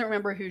 she doesn't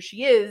remember who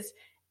she is.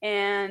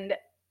 And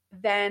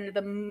then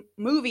the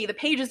movie, the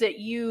pages that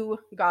you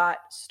got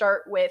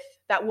start with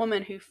that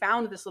woman who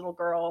found this little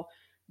girl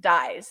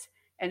dies.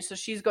 And so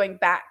she's going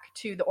back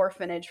to the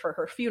orphanage for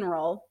her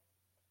funeral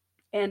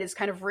and is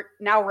kind of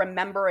now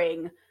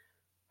remembering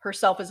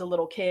herself as a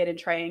little kid and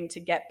trying to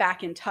get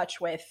back in touch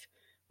with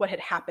what had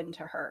happened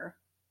to her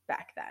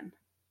back then.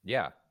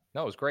 Yeah.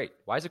 No, it was great.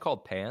 Why is it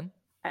called Pan?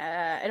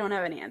 I don't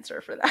have an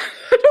answer for that.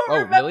 I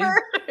don't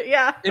remember. Really?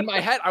 Yeah. In my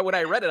head, when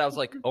I read it, I was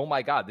like, oh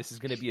my God, this is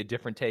going to be a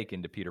different take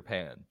into Peter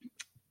Pan.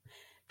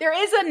 There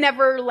is a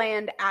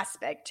Neverland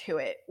aspect to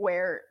it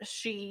where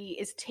she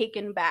is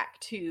taken back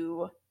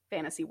to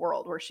fantasy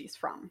world where she's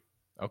from.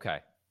 Okay.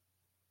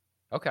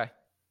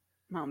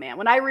 Oh man,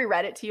 when I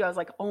reread it to you, I was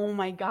like, oh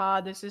my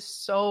God, this is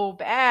so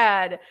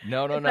bad.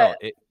 No.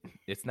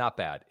 It's not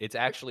bad. It's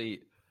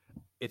actually,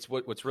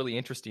 what's really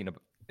interesting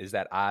is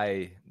that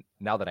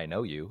now that I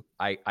know you,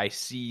 I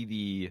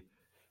see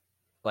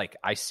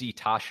I see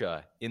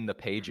Tasha in the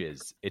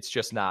pages. It's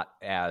just not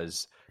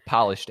as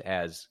polished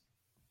as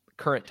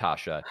current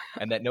Tasha.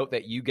 And that note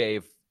that you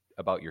gave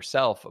about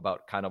yourself,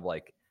 about kind of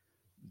like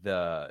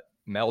the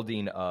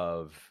melding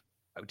of,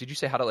 did you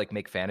say how to like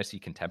make fantasy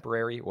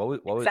contemporary?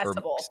 What was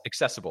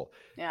accessible?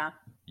 Yeah.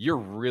 You're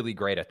really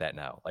great at that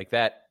now. Like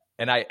that.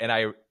 And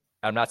I'm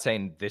not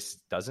saying this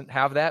doesn't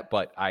have that,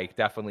 but I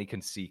definitely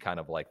can see kind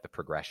of like the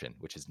progression,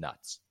 which is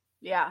nuts.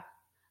 Yeah.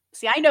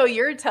 See, I know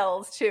your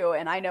tells too,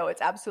 and I know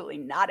it's absolutely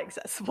not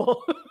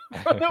accessible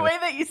from the way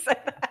that you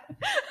said that.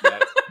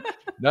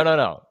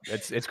 No.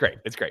 It's great.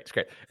 It's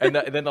great. And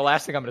then the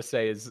last thing I'm going to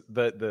say is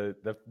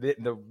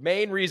the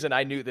main reason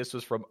I knew this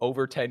was from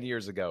over 10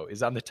 years ago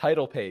is on the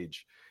title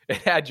page. It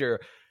had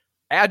your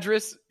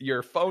address,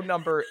 your phone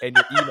number, and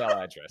your email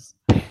address,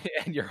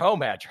 and your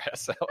home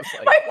address. I was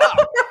like, wow.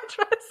 Home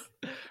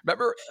address.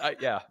 Remember?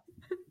 Yeah.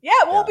 Yeah,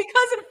 well,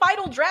 because in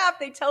Final Draft,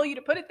 they tell you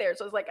to put it there.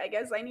 So I was like, I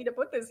guess I need to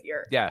put this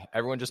here. Yeah,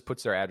 everyone just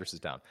puts their addresses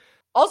down.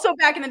 Also,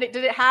 back in the day,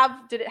 did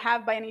it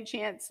have by any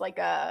chance like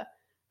a,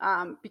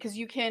 because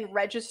you can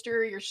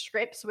register your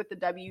scripts with the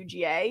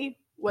WGA,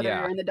 whether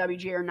you're in the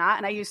WGA or not.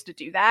 And I used to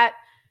do that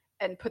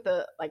and put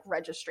the like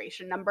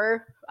registration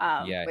number,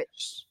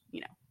 which,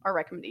 our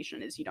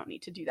recommendation is you don't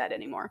need to do that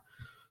anymore.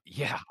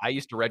 Yeah, I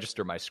used to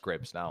register my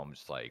scripts. Now I'm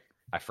just like,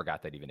 I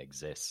forgot that even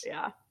exists.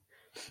 Yeah.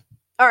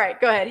 All right,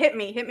 go ahead. Hit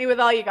me with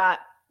all you got.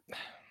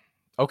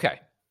 Okay.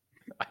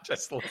 I'm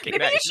just looking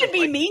Maybe at you should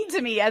be mean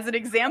to me as an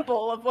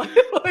example of what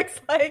it looks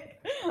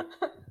like.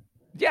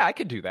 Yeah, I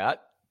could do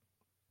that.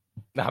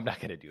 No, I'm not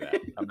going to do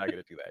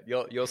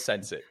that. You'll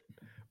sense it.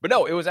 But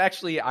no, it was I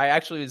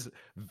actually was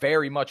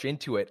very much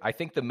into it. I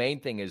think the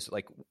main thing is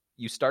like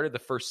you started the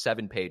first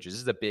 7 pages.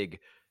 This is a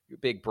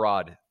big,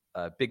 broad,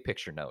 big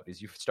picture note. Is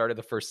you started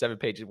the first 7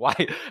 pages. Why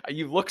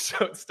you look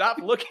so? Stop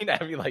looking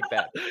at me like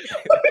that.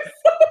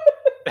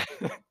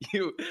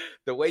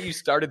 The way you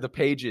started the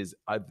pages,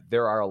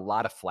 there are a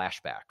lot of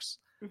flashbacks,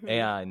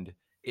 and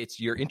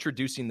you're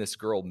introducing this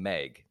girl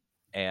Meg,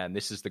 and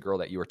this is the girl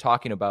that you were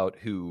talking about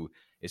who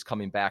is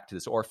coming back to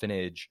this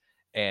orphanage,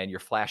 and you're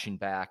flashing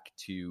back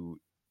to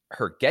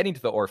her getting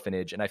to the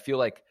orphanage. And I feel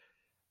like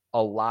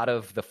a lot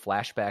of the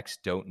flashbacks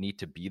don't need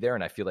to be there,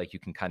 and I feel like you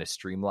can kind of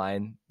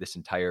streamline this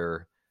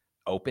entire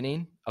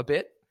opening a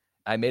bit.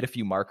 I made a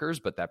few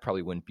markers, but that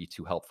probably wouldn't be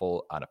too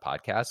helpful on a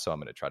podcast, so I'm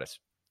going to try to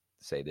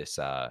say this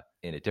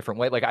in a different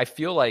way. Like I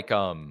feel like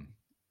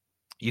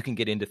you can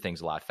get into things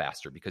a lot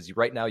faster because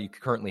right now you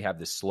currently have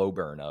this slow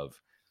burn of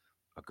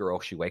a girl.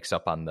 She wakes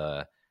up on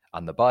the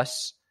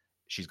bus.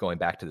 She's going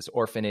back to this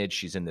orphanage.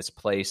 She's in this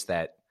place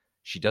that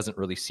she doesn't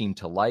really seem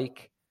to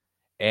like.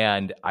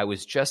 And I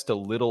was just a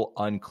little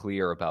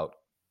unclear about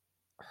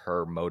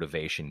her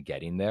motivation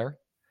getting there.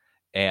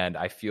 And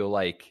I feel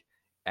like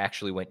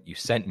actually when you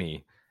sent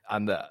me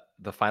on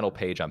the final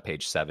page on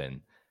page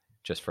 7,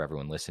 just for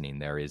everyone listening,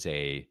 there is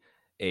a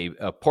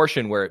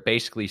portion where it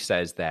basically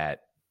says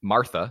that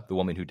Martha, the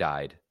woman who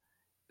died,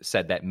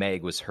 said that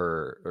Meg was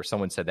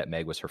someone said that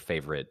Meg was her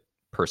favorite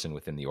person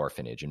within the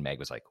orphanage. And Meg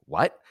was like,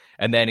 what?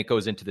 And then it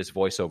goes into this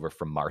voiceover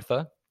from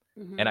Martha.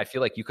 Mhm. And I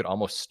feel like you could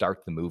almost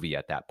start the movie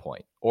at that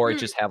point, or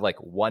just have like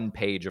one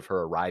page of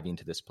her arriving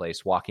to this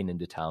place, walking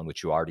into town,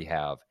 which you already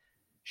have.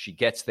 She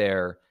gets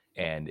there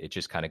and it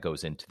just kind of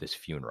goes into this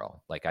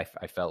funeral. Like I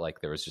felt like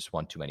there was just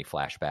one too many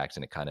flashbacks,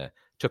 and it kind of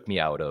took me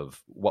out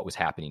of what was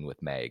happening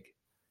with Meg.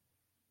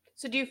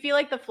 So do you feel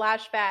like the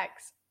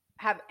flashbacks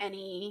have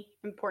any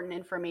important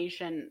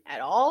information at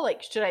all?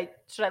 Like, should I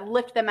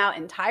lift them out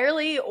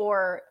entirely,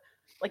 or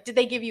like, did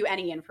they give you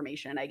any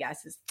information, I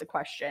guess is the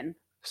question.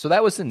 So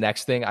that was the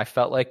next thing. I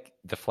felt like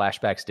the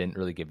flashbacks didn't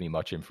really give me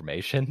much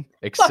information,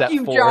 except Fuck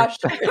you, for Josh.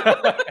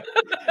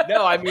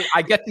 No, I mean,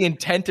 I get the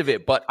intent of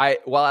it, but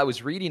while I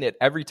was reading it,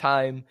 every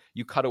time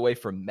you cut away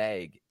from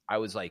Meg, I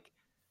was like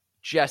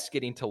just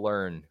getting to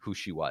learn who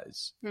she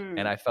was.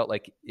 And I felt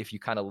like if you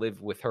kind of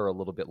live with her a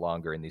little bit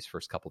longer in these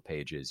first couple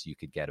pages, you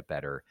could get a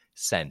better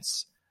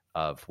sense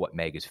of what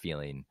Meg is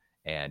feeling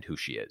and who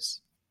she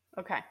is.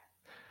 Okay.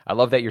 I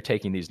love that you're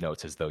taking these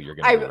notes as though you're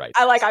going to write.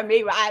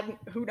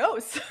 Who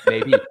knows?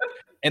 Maybe.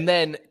 And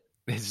then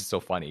this is so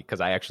funny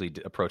because I actually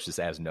approach this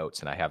as notes,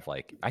 and I have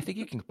like, I think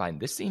you can combine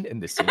this scene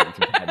and this scene. You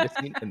can combine this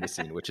scene and this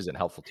scene, which isn't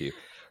helpful to you.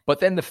 But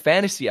then the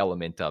fantasy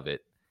element of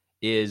it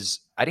is,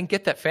 I didn't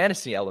get that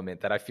fantasy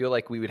element that I feel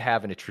like we would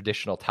have in a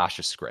traditional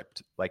Tasha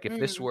script. Like if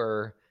this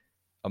were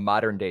a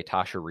modern day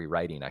Tasha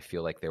rewriting, I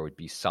feel like there would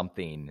be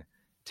something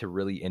to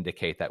really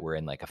indicate that we're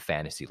in like a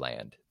fantasy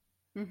land.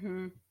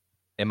 Mm-hmm.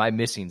 Am I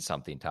missing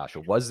something,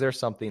 Tasha? Was there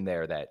something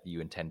there that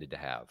you intended to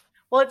have?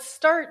 Well, it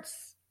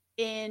starts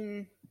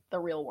in the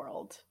real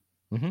world.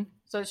 Mm-hmm.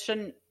 So it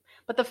shouldn't,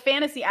 but the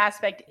fantasy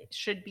aspect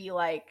should be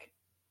like,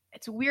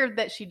 it's weird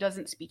that she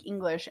doesn't speak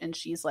English and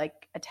she's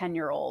like a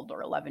 10-year-old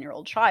or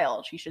 11-year-old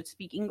child. She should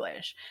speak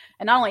English.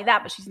 And not only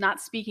that, but she's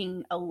not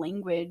speaking a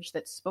language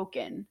that's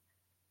spoken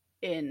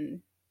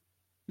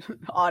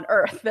on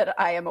Earth that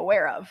I am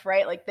aware of,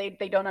 right? Like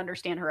they don't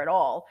understand her at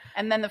all.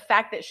 And then the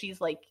fact that she's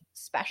like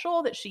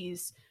special, that she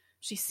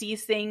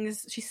sees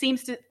things, she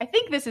seems to, I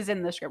think this is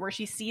in the script, where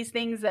she sees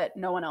things that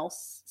no one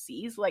else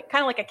sees, like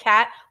kind of like a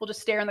cat will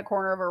just stare in the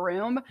corner of a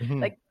room. Mm-hmm.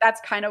 Like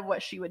that's kind of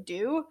what she would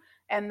do.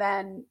 And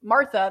then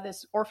Martha,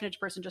 this orphanage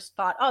person, just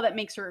thought, oh, that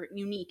makes her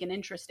unique and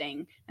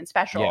interesting and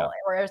special,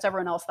 whereas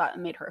everyone else thought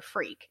it made her a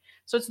freak.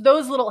 So it's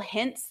those little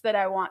hints that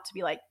I want to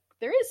be like,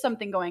 there is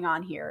something going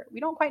on here. We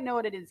don't quite know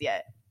what it is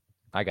yet.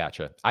 I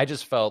gotcha. I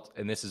just felt,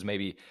 and this is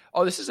maybe,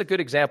 this is a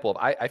good example of,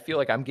 I feel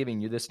like I'm giving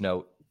you this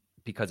note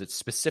because it's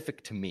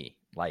specific to me,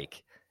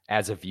 like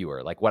as a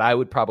viewer, like what I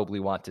would probably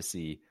want to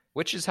see,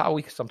 which is how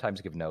we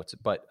sometimes give notes.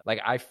 But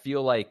like, I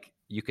feel like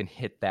you can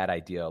hit that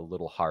idea a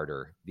little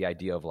harder. The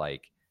idea of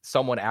like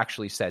someone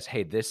actually says,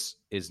 hey, this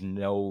is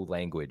no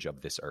language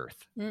of this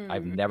earth. Mm-hmm.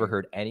 I've never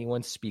heard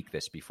anyone speak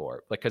this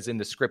before. Like, because in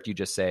the script, you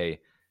just say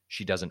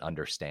she doesn't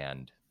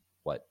understand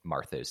what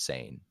Martha is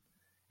saying.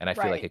 And I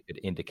feel like it could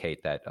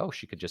indicate that,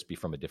 she could just be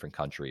from a different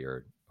country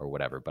or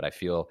whatever. But I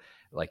feel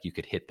like you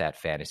could hit that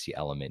fantasy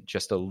element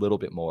just a little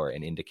bit more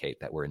and indicate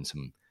that we're in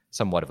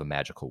somewhat of a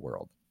magical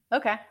world.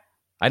 Okay.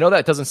 I know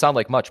that doesn't sound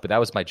like much, but that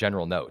was my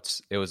general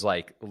notes. It was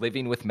like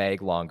living with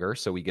Meg longer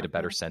so we get a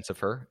better sense of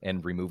her,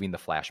 and removing the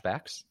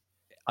flashbacks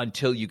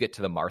until you get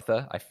to the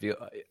Martha, I feel,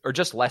 or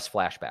just less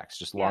flashbacks,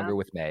 just longer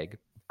with Meg.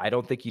 I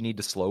don't think you need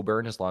to slow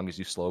burn as long as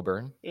you slow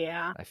burn.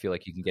 Yeah. I feel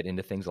like you can get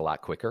into things a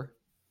lot quicker.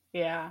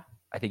 Yeah.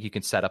 I think you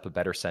can set up a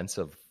better sense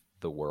of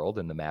the world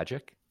and the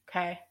magic.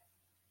 Okay.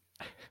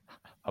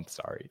 I'm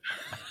sorry.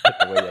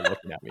 The way you're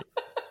looking at me.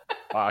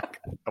 Fuck.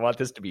 I want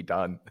this to be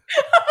done.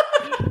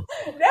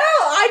 No,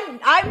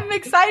 I'm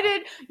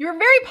excited. You're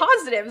very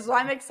positive, so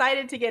I'm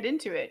excited to get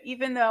into it,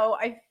 even though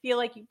I feel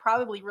like you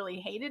probably really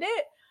hated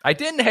it. I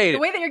didn't hate it. The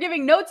way that you're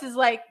giving notes is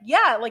like,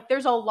 yeah, like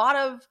there's a lot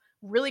of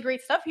really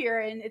great stuff here,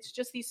 and it's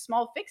just these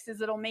small fixes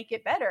that'll make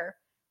it better.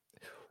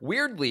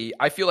 Weirdly,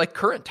 I feel like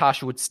current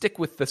Tasha would stick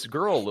with this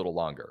girl a little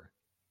longer.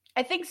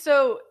 I think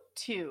so,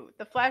 too.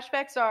 The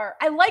flashbacks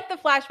I like the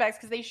flashbacks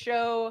because they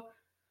show,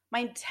 my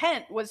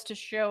intent was to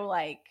show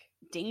like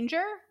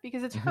danger,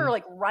 because it's her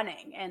like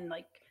running and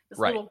like this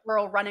little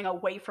girl running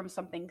away from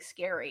something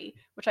scary,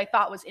 which I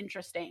thought was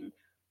interesting.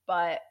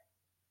 But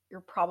you're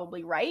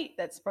probably right.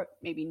 That's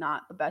maybe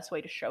not the best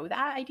way to show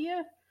that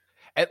idea.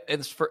 And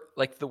it's for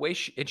like the way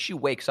she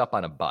wakes up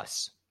on a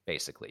bus,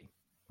 basically.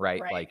 Right?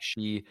 Like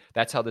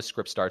that's how the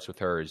script starts with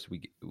her, is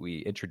we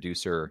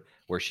introduce her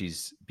where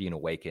she's being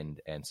awakened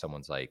and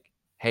someone's like,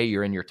 hey,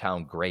 you're in your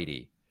town,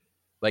 Grady.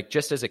 Like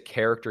just as a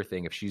character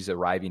thing, if she's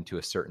arriving to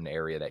a certain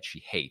area that she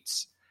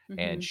hates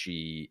and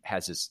she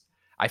has this,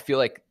 I feel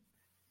like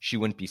she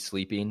wouldn't be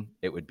sleeping.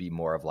 It would be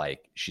more of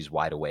like she's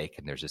wide awake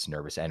and there's this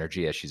nervous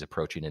energy as she's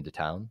approaching into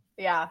town.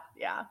 Yeah.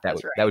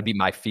 That would be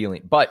my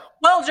feeling. But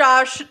well,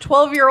 Josh,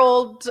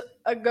 12-year-old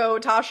ago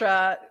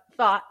Tasha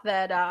thought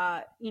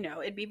that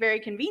it'd be very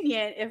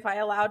convenient if I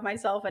allowed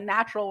myself a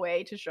natural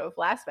way to show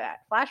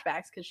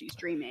flashbacks because she's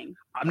dreaming.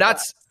 I'm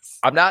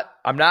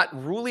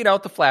not ruling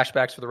out the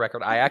flashbacks for the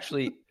record.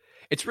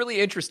 It's really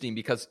interesting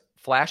because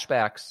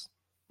flashbacks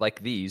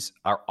like these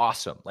are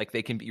awesome. Like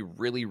they can be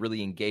really,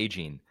 really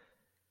engaging.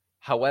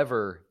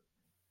 However,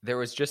 there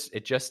was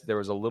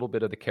a little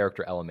bit of the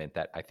character element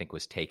that I think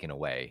was taken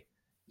away.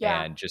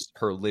 Yeah. And just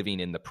her living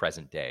in the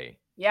present day.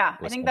 Yeah,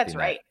 I think that's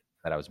right.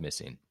 That I was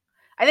missing.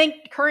 I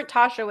think current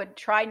Tasha would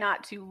try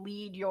not to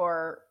lead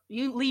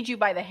you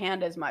by the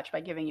hand as much by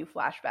giving you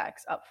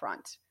flashbacks up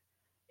front.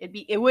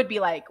 It would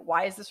be like,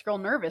 why is this girl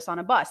nervous on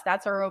a bus?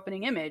 That's our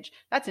opening image.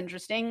 That's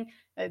interesting.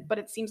 But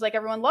it seems like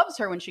everyone loves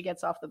her when she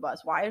gets off the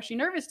bus. Why is she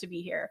nervous to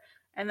be here?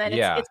 And then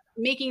it's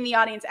making the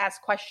audience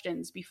ask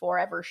questions before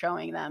ever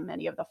showing them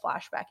any of the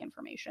flashback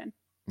information.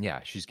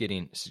 Yeah, she's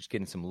getting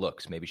some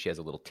looks. Maybe she has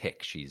a little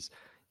tick. She's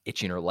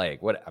itching her leg.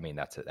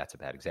 That's a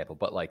bad example,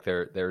 but like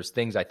there's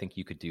things I think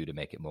you could do to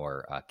make it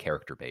more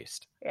character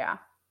based. Yeah.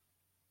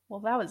 Well,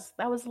 that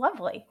was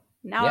lovely.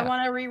 Now I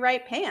want to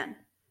rewrite Pan.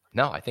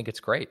 No, I think it's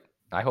great.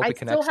 I hope it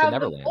connects to Neverland. I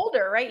still have the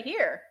folder right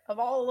here of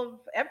all of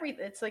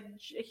everything. It's like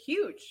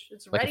huge.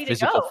 It's like ready to go.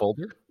 Physical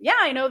folder? Yeah,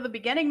 I know the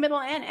beginning, middle,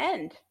 and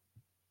end.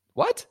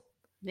 What?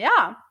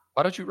 Yeah.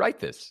 Why don't you write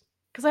this?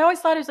 Because I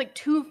always thought it was like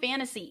too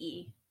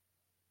fantasy-y.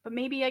 But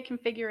maybe I can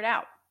figure it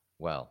out.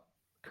 Well,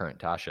 current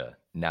Tasha,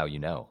 now you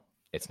know.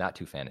 It's not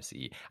too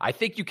fantasy. I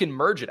think you can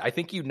merge it. I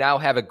think you now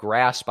have a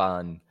grasp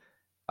on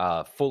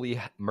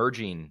fully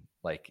merging.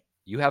 Like,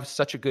 you have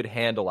such a good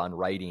handle on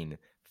writing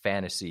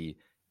fantasy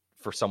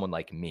for someone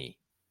like me.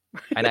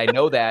 And I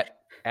know that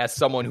as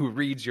someone who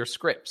reads your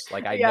scripts.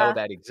 Like, I know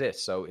that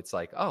exists. So it's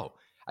like, oh,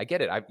 I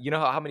get it. You know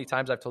how many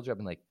times I've told you, I've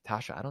been like,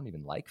 Tasha, I don't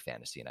even like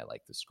fantasy and I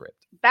like the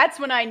script. That's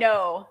when I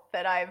know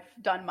that I've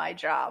done my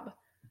job.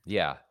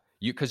 Yeah.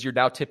 Because you're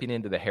now tipping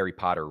into the Harry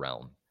Potter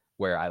realm,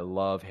 where I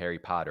love Harry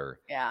Potter.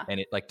 Yeah. And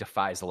it like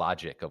defies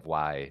logic of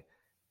why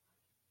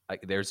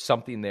there's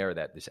something there,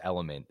 that this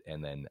element,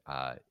 and then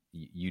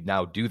you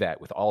now do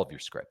that with all of your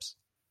scripts.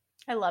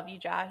 I love you,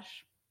 Josh.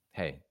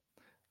 Hey,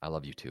 I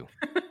love you too.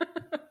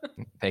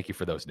 Thank you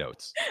for those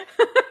notes.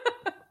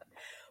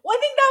 Well, I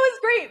think that was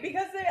great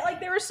because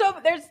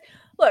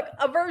look,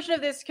 a version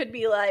of this could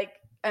be like,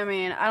 I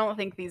mean, I don't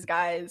think these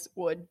guys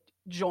would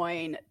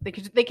join.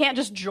 They can't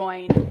just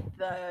join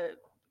the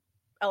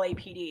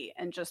LAPD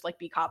and just like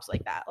be cops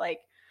like that.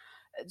 Like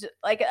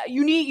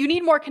you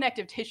need more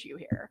connective tissue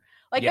here.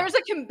 Like there's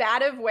a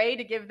combative way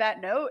to give that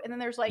note, and then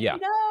there's like,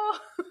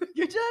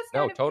 you just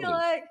kind of feel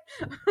like.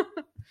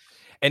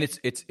 And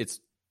it's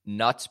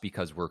nuts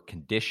because we're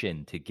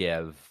conditioned to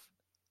give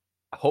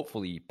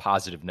hopefully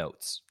positive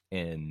notes.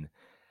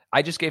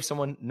 I just gave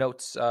someone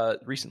notes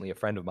recently, a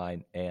friend of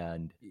mine,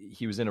 and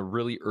he was in a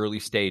really early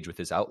stage with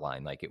his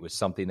outline. Like, it was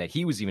something that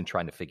he was even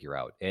trying to figure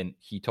out. And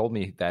he told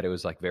me that it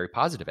was like very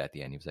positive at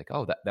the end. He was like,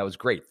 oh, that was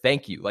great.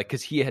 Thank you. Like,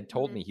 because he had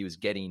told me he was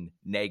getting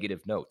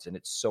negative notes. And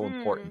it's so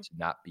important to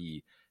not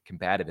be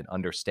combative and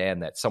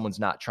understand that someone's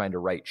not trying to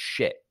write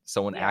shit.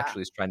 Someone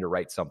actually is trying to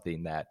write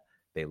something that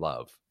they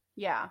love.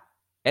 Yeah.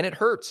 And it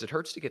hurts. It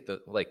hurts to get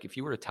if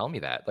you were to tell me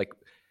that, like,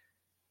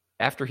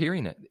 after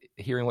hearing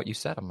what you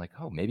said, I'm like,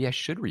 oh, maybe I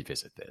should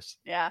revisit this.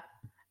 Yeah,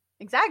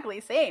 exactly.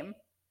 Same. And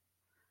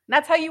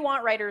that's how you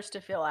want writers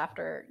to feel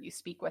after you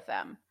speak with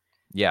them.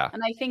 Yeah.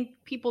 And I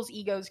think people's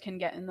egos can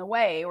get in the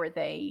way, or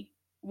they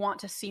want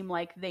to seem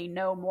like they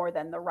know more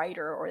than the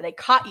writer, or they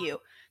caught you.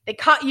 They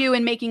caught you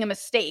in making a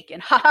mistake,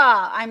 and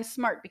haha, I'm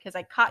smart because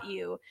I caught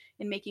you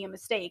in making a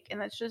mistake.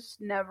 And that's just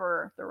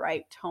never the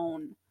right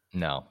tone.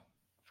 No.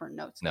 For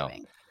notes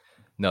giving.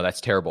 No,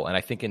 that's terrible. And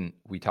I think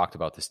we talked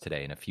about this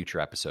today in a future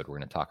episode. We're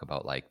going to talk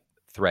about like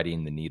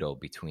threading the needle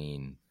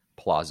between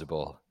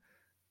plausible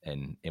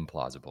and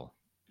implausible.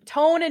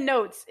 Tone and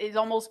notes is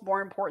almost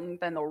more important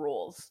than the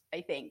rules,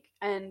 I think.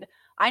 And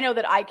I know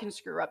that I can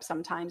screw up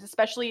sometimes,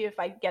 especially if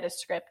I get a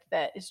script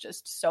that is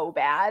just so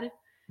bad.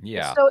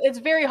 Yeah. So it's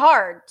very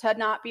hard to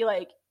not be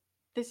like,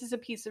 this is a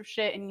piece of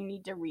shit and you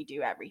need to redo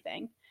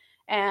everything.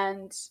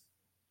 And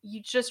you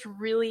just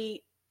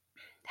really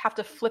have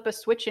to flip a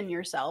switch in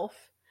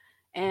yourself.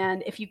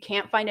 And if you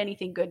can't find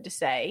anything good to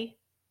say,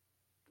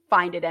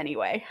 find it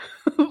anyway.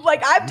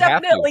 Like, I've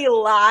definitely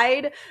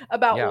lied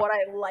about what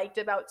I liked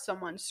about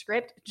someone's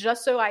script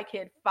just so I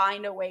could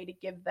find a way to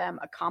give them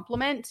a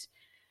compliment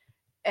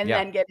and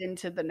then get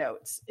into the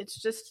notes.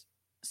 It's just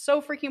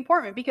so freaking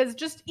important because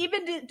just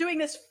even doing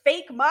this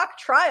fake mock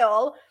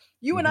trial,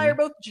 you and I are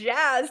both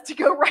jazzed to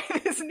go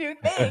write this new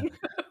thing.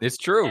 It's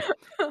true.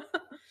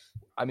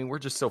 I mean, we're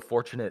just so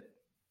fortunate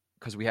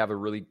because we have a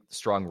really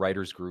strong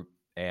writers group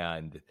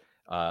and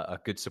a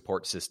good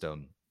support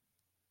system.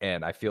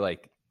 And I feel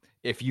like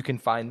if you can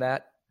find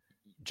that,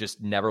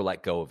 just never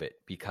let go of it,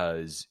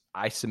 because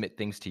I submit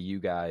things to you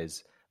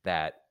guys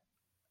that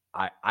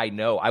I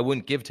know I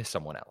wouldn't give to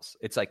someone else.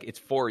 It's like, it's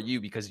for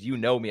you because you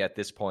know me at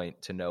this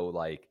point to know,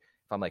 like,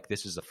 if I'm like,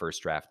 this is the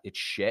first draft, it's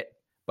shit,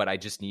 but I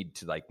just need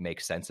to like make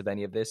sense of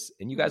any of this,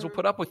 and you guys will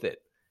put up with it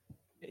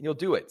and you'll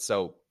do it.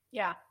 So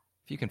yeah,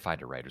 if you can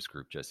find a writer's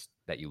group just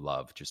that you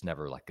love, just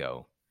never let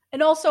go.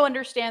 And also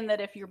understand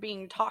that if you're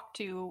being talked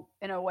to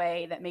in a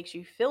way that makes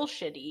you feel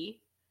shitty,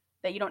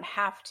 that you don't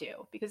have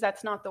to, because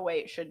that's not the way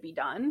it should be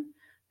done.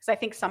 Because I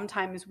think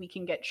sometimes we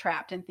can get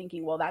trapped in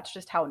thinking, well, that's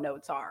just how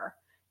notes are.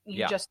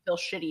 You just feel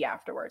shitty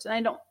afterwards.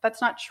 And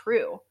that's not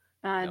true.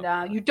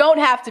 And you don't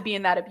have to be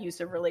in that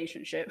abusive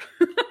relationship.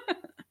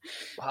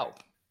 Wow.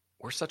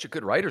 We're such a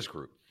good writer's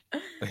group.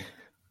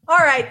 All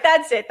right.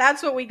 That's it.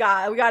 That's what we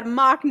got. We got a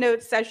mock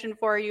notes session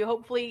for you.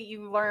 Hopefully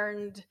you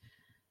learned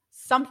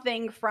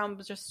something from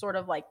just sort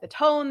of like the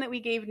tone that we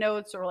gave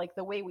notes, or like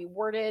the way we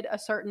worded a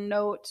certain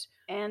note,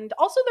 and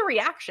also the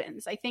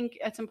reactions. I think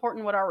it's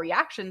important what our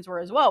reactions were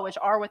as well, which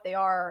are what they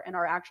are in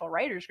our actual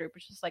writers group.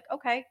 It's just like,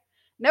 okay,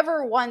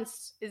 never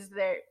once is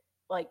there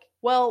like,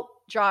 well,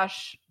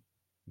 Josh,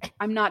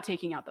 I'm not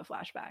taking out the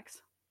flashbacks.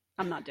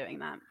 I'm not doing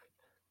that.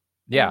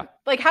 Yeah. And,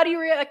 like, how do you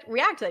react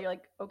to that? You're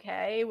like,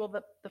 okay, well,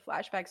 the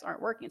flashbacks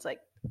aren't working. It's like,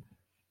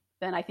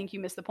 then I think you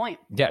missed the point.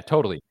 Yeah,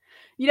 totally.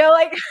 You know,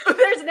 like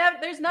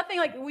there's nothing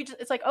like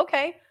it's like,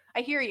 okay,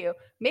 I hear you.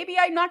 Maybe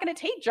I'm not going to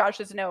take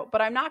Josh's note,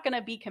 but I'm not going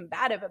to be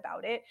combative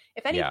about it.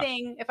 If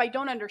anything, if I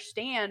don't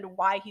understand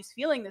why he's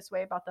feeling this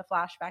way about the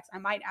flashbacks, I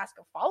might ask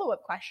a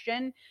follow-up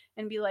question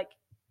and be like,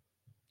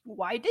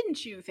 why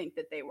didn't you think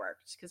that they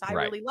worked? Because I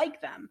really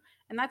like them.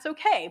 And that's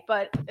okay.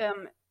 But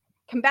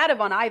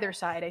combative on either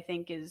side, I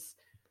think, is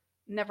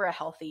never a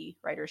healthy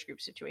writers group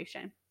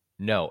situation.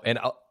 No. And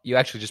you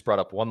actually just brought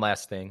up one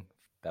last thing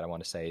that I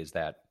want to say, is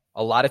that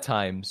a lot of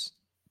times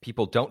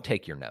people don't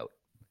take your note.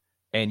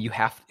 And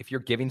if you're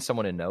giving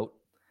someone a note,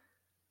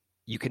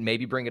 you can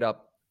maybe bring it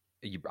up.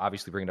 You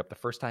obviously bring it up the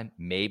first time.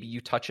 Maybe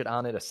you touch it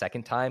on it a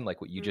second time,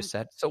 like what you just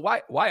said. So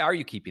why are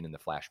you keeping in the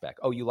flashback?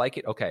 Oh, you like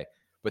it? Okay.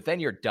 But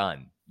then you're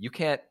done. You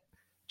can't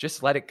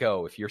just let it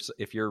go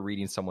if you're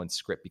reading someone's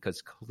script,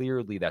 because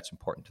clearly that's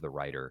important to the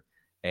writer.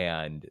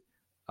 And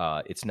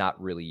it's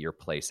not really your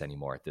place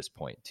anymore at this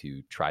point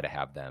to try to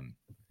have them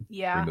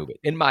remove it,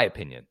 in my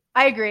opinion.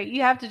 I agree.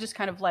 You have to just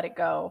kind of let it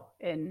go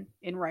in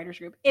writers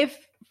group.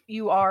 If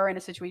you are in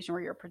a situation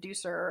where you're a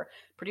producer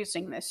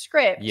producing this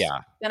script,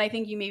 then I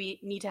think you maybe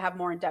need to have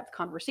more in-depth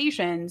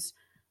conversations.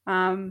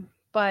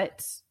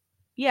 But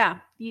yeah,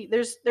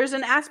 there's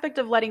an aspect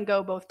of letting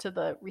go both to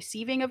the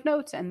receiving of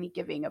notes and the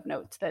giving of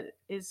notes that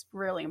is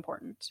really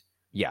important.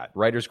 Yeah,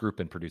 writers group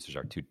and producers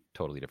are two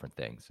totally different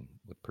things. And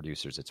with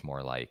producers, it's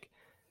more like,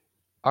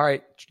 all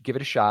right, give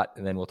it a shot,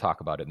 and then we'll talk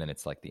about it. And then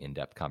it's like the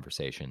in-depth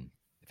conversation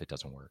if it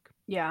doesn't work.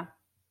 Yeah.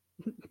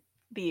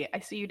 I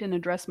see you didn't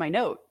address my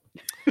note.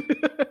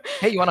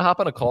 Hey, you want to hop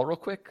on a call real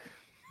quick?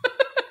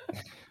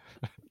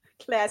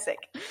 Classic.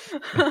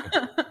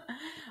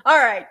 All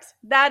right.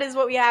 That is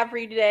what we have for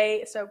you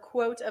today. So,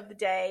 quote of the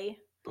day.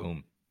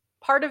 Boom.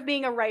 Part of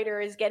being a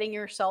writer is getting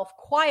yourself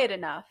quiet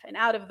enough and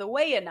out of the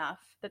way enough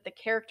that the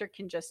character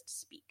can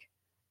just speak.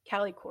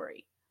 Callie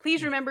Khouri.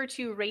 Please remember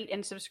to rate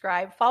and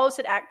subscribe. Follow us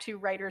at Act 2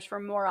 Writers for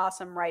more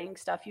awesome writing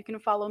stuff. You can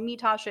follow me,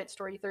 Tasha, at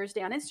Story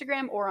Thursday on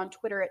Instagram, or on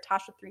Twitter at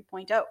Tasha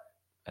 3.0.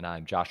 And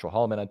I'm Joshua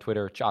Hallman on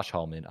Twitter, Josh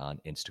Hallman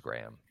on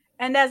Instagram.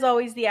 And as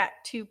always, the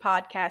Act 2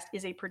 podcast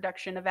is a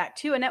production of Act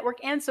 2, a network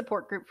and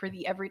support group for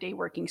the everyday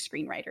working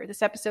screenwriter.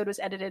 This episode was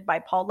edited by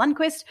Paul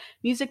Lundquist,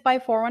 music by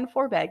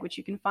 414 Bag, which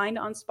you can find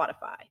on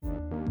Spotify.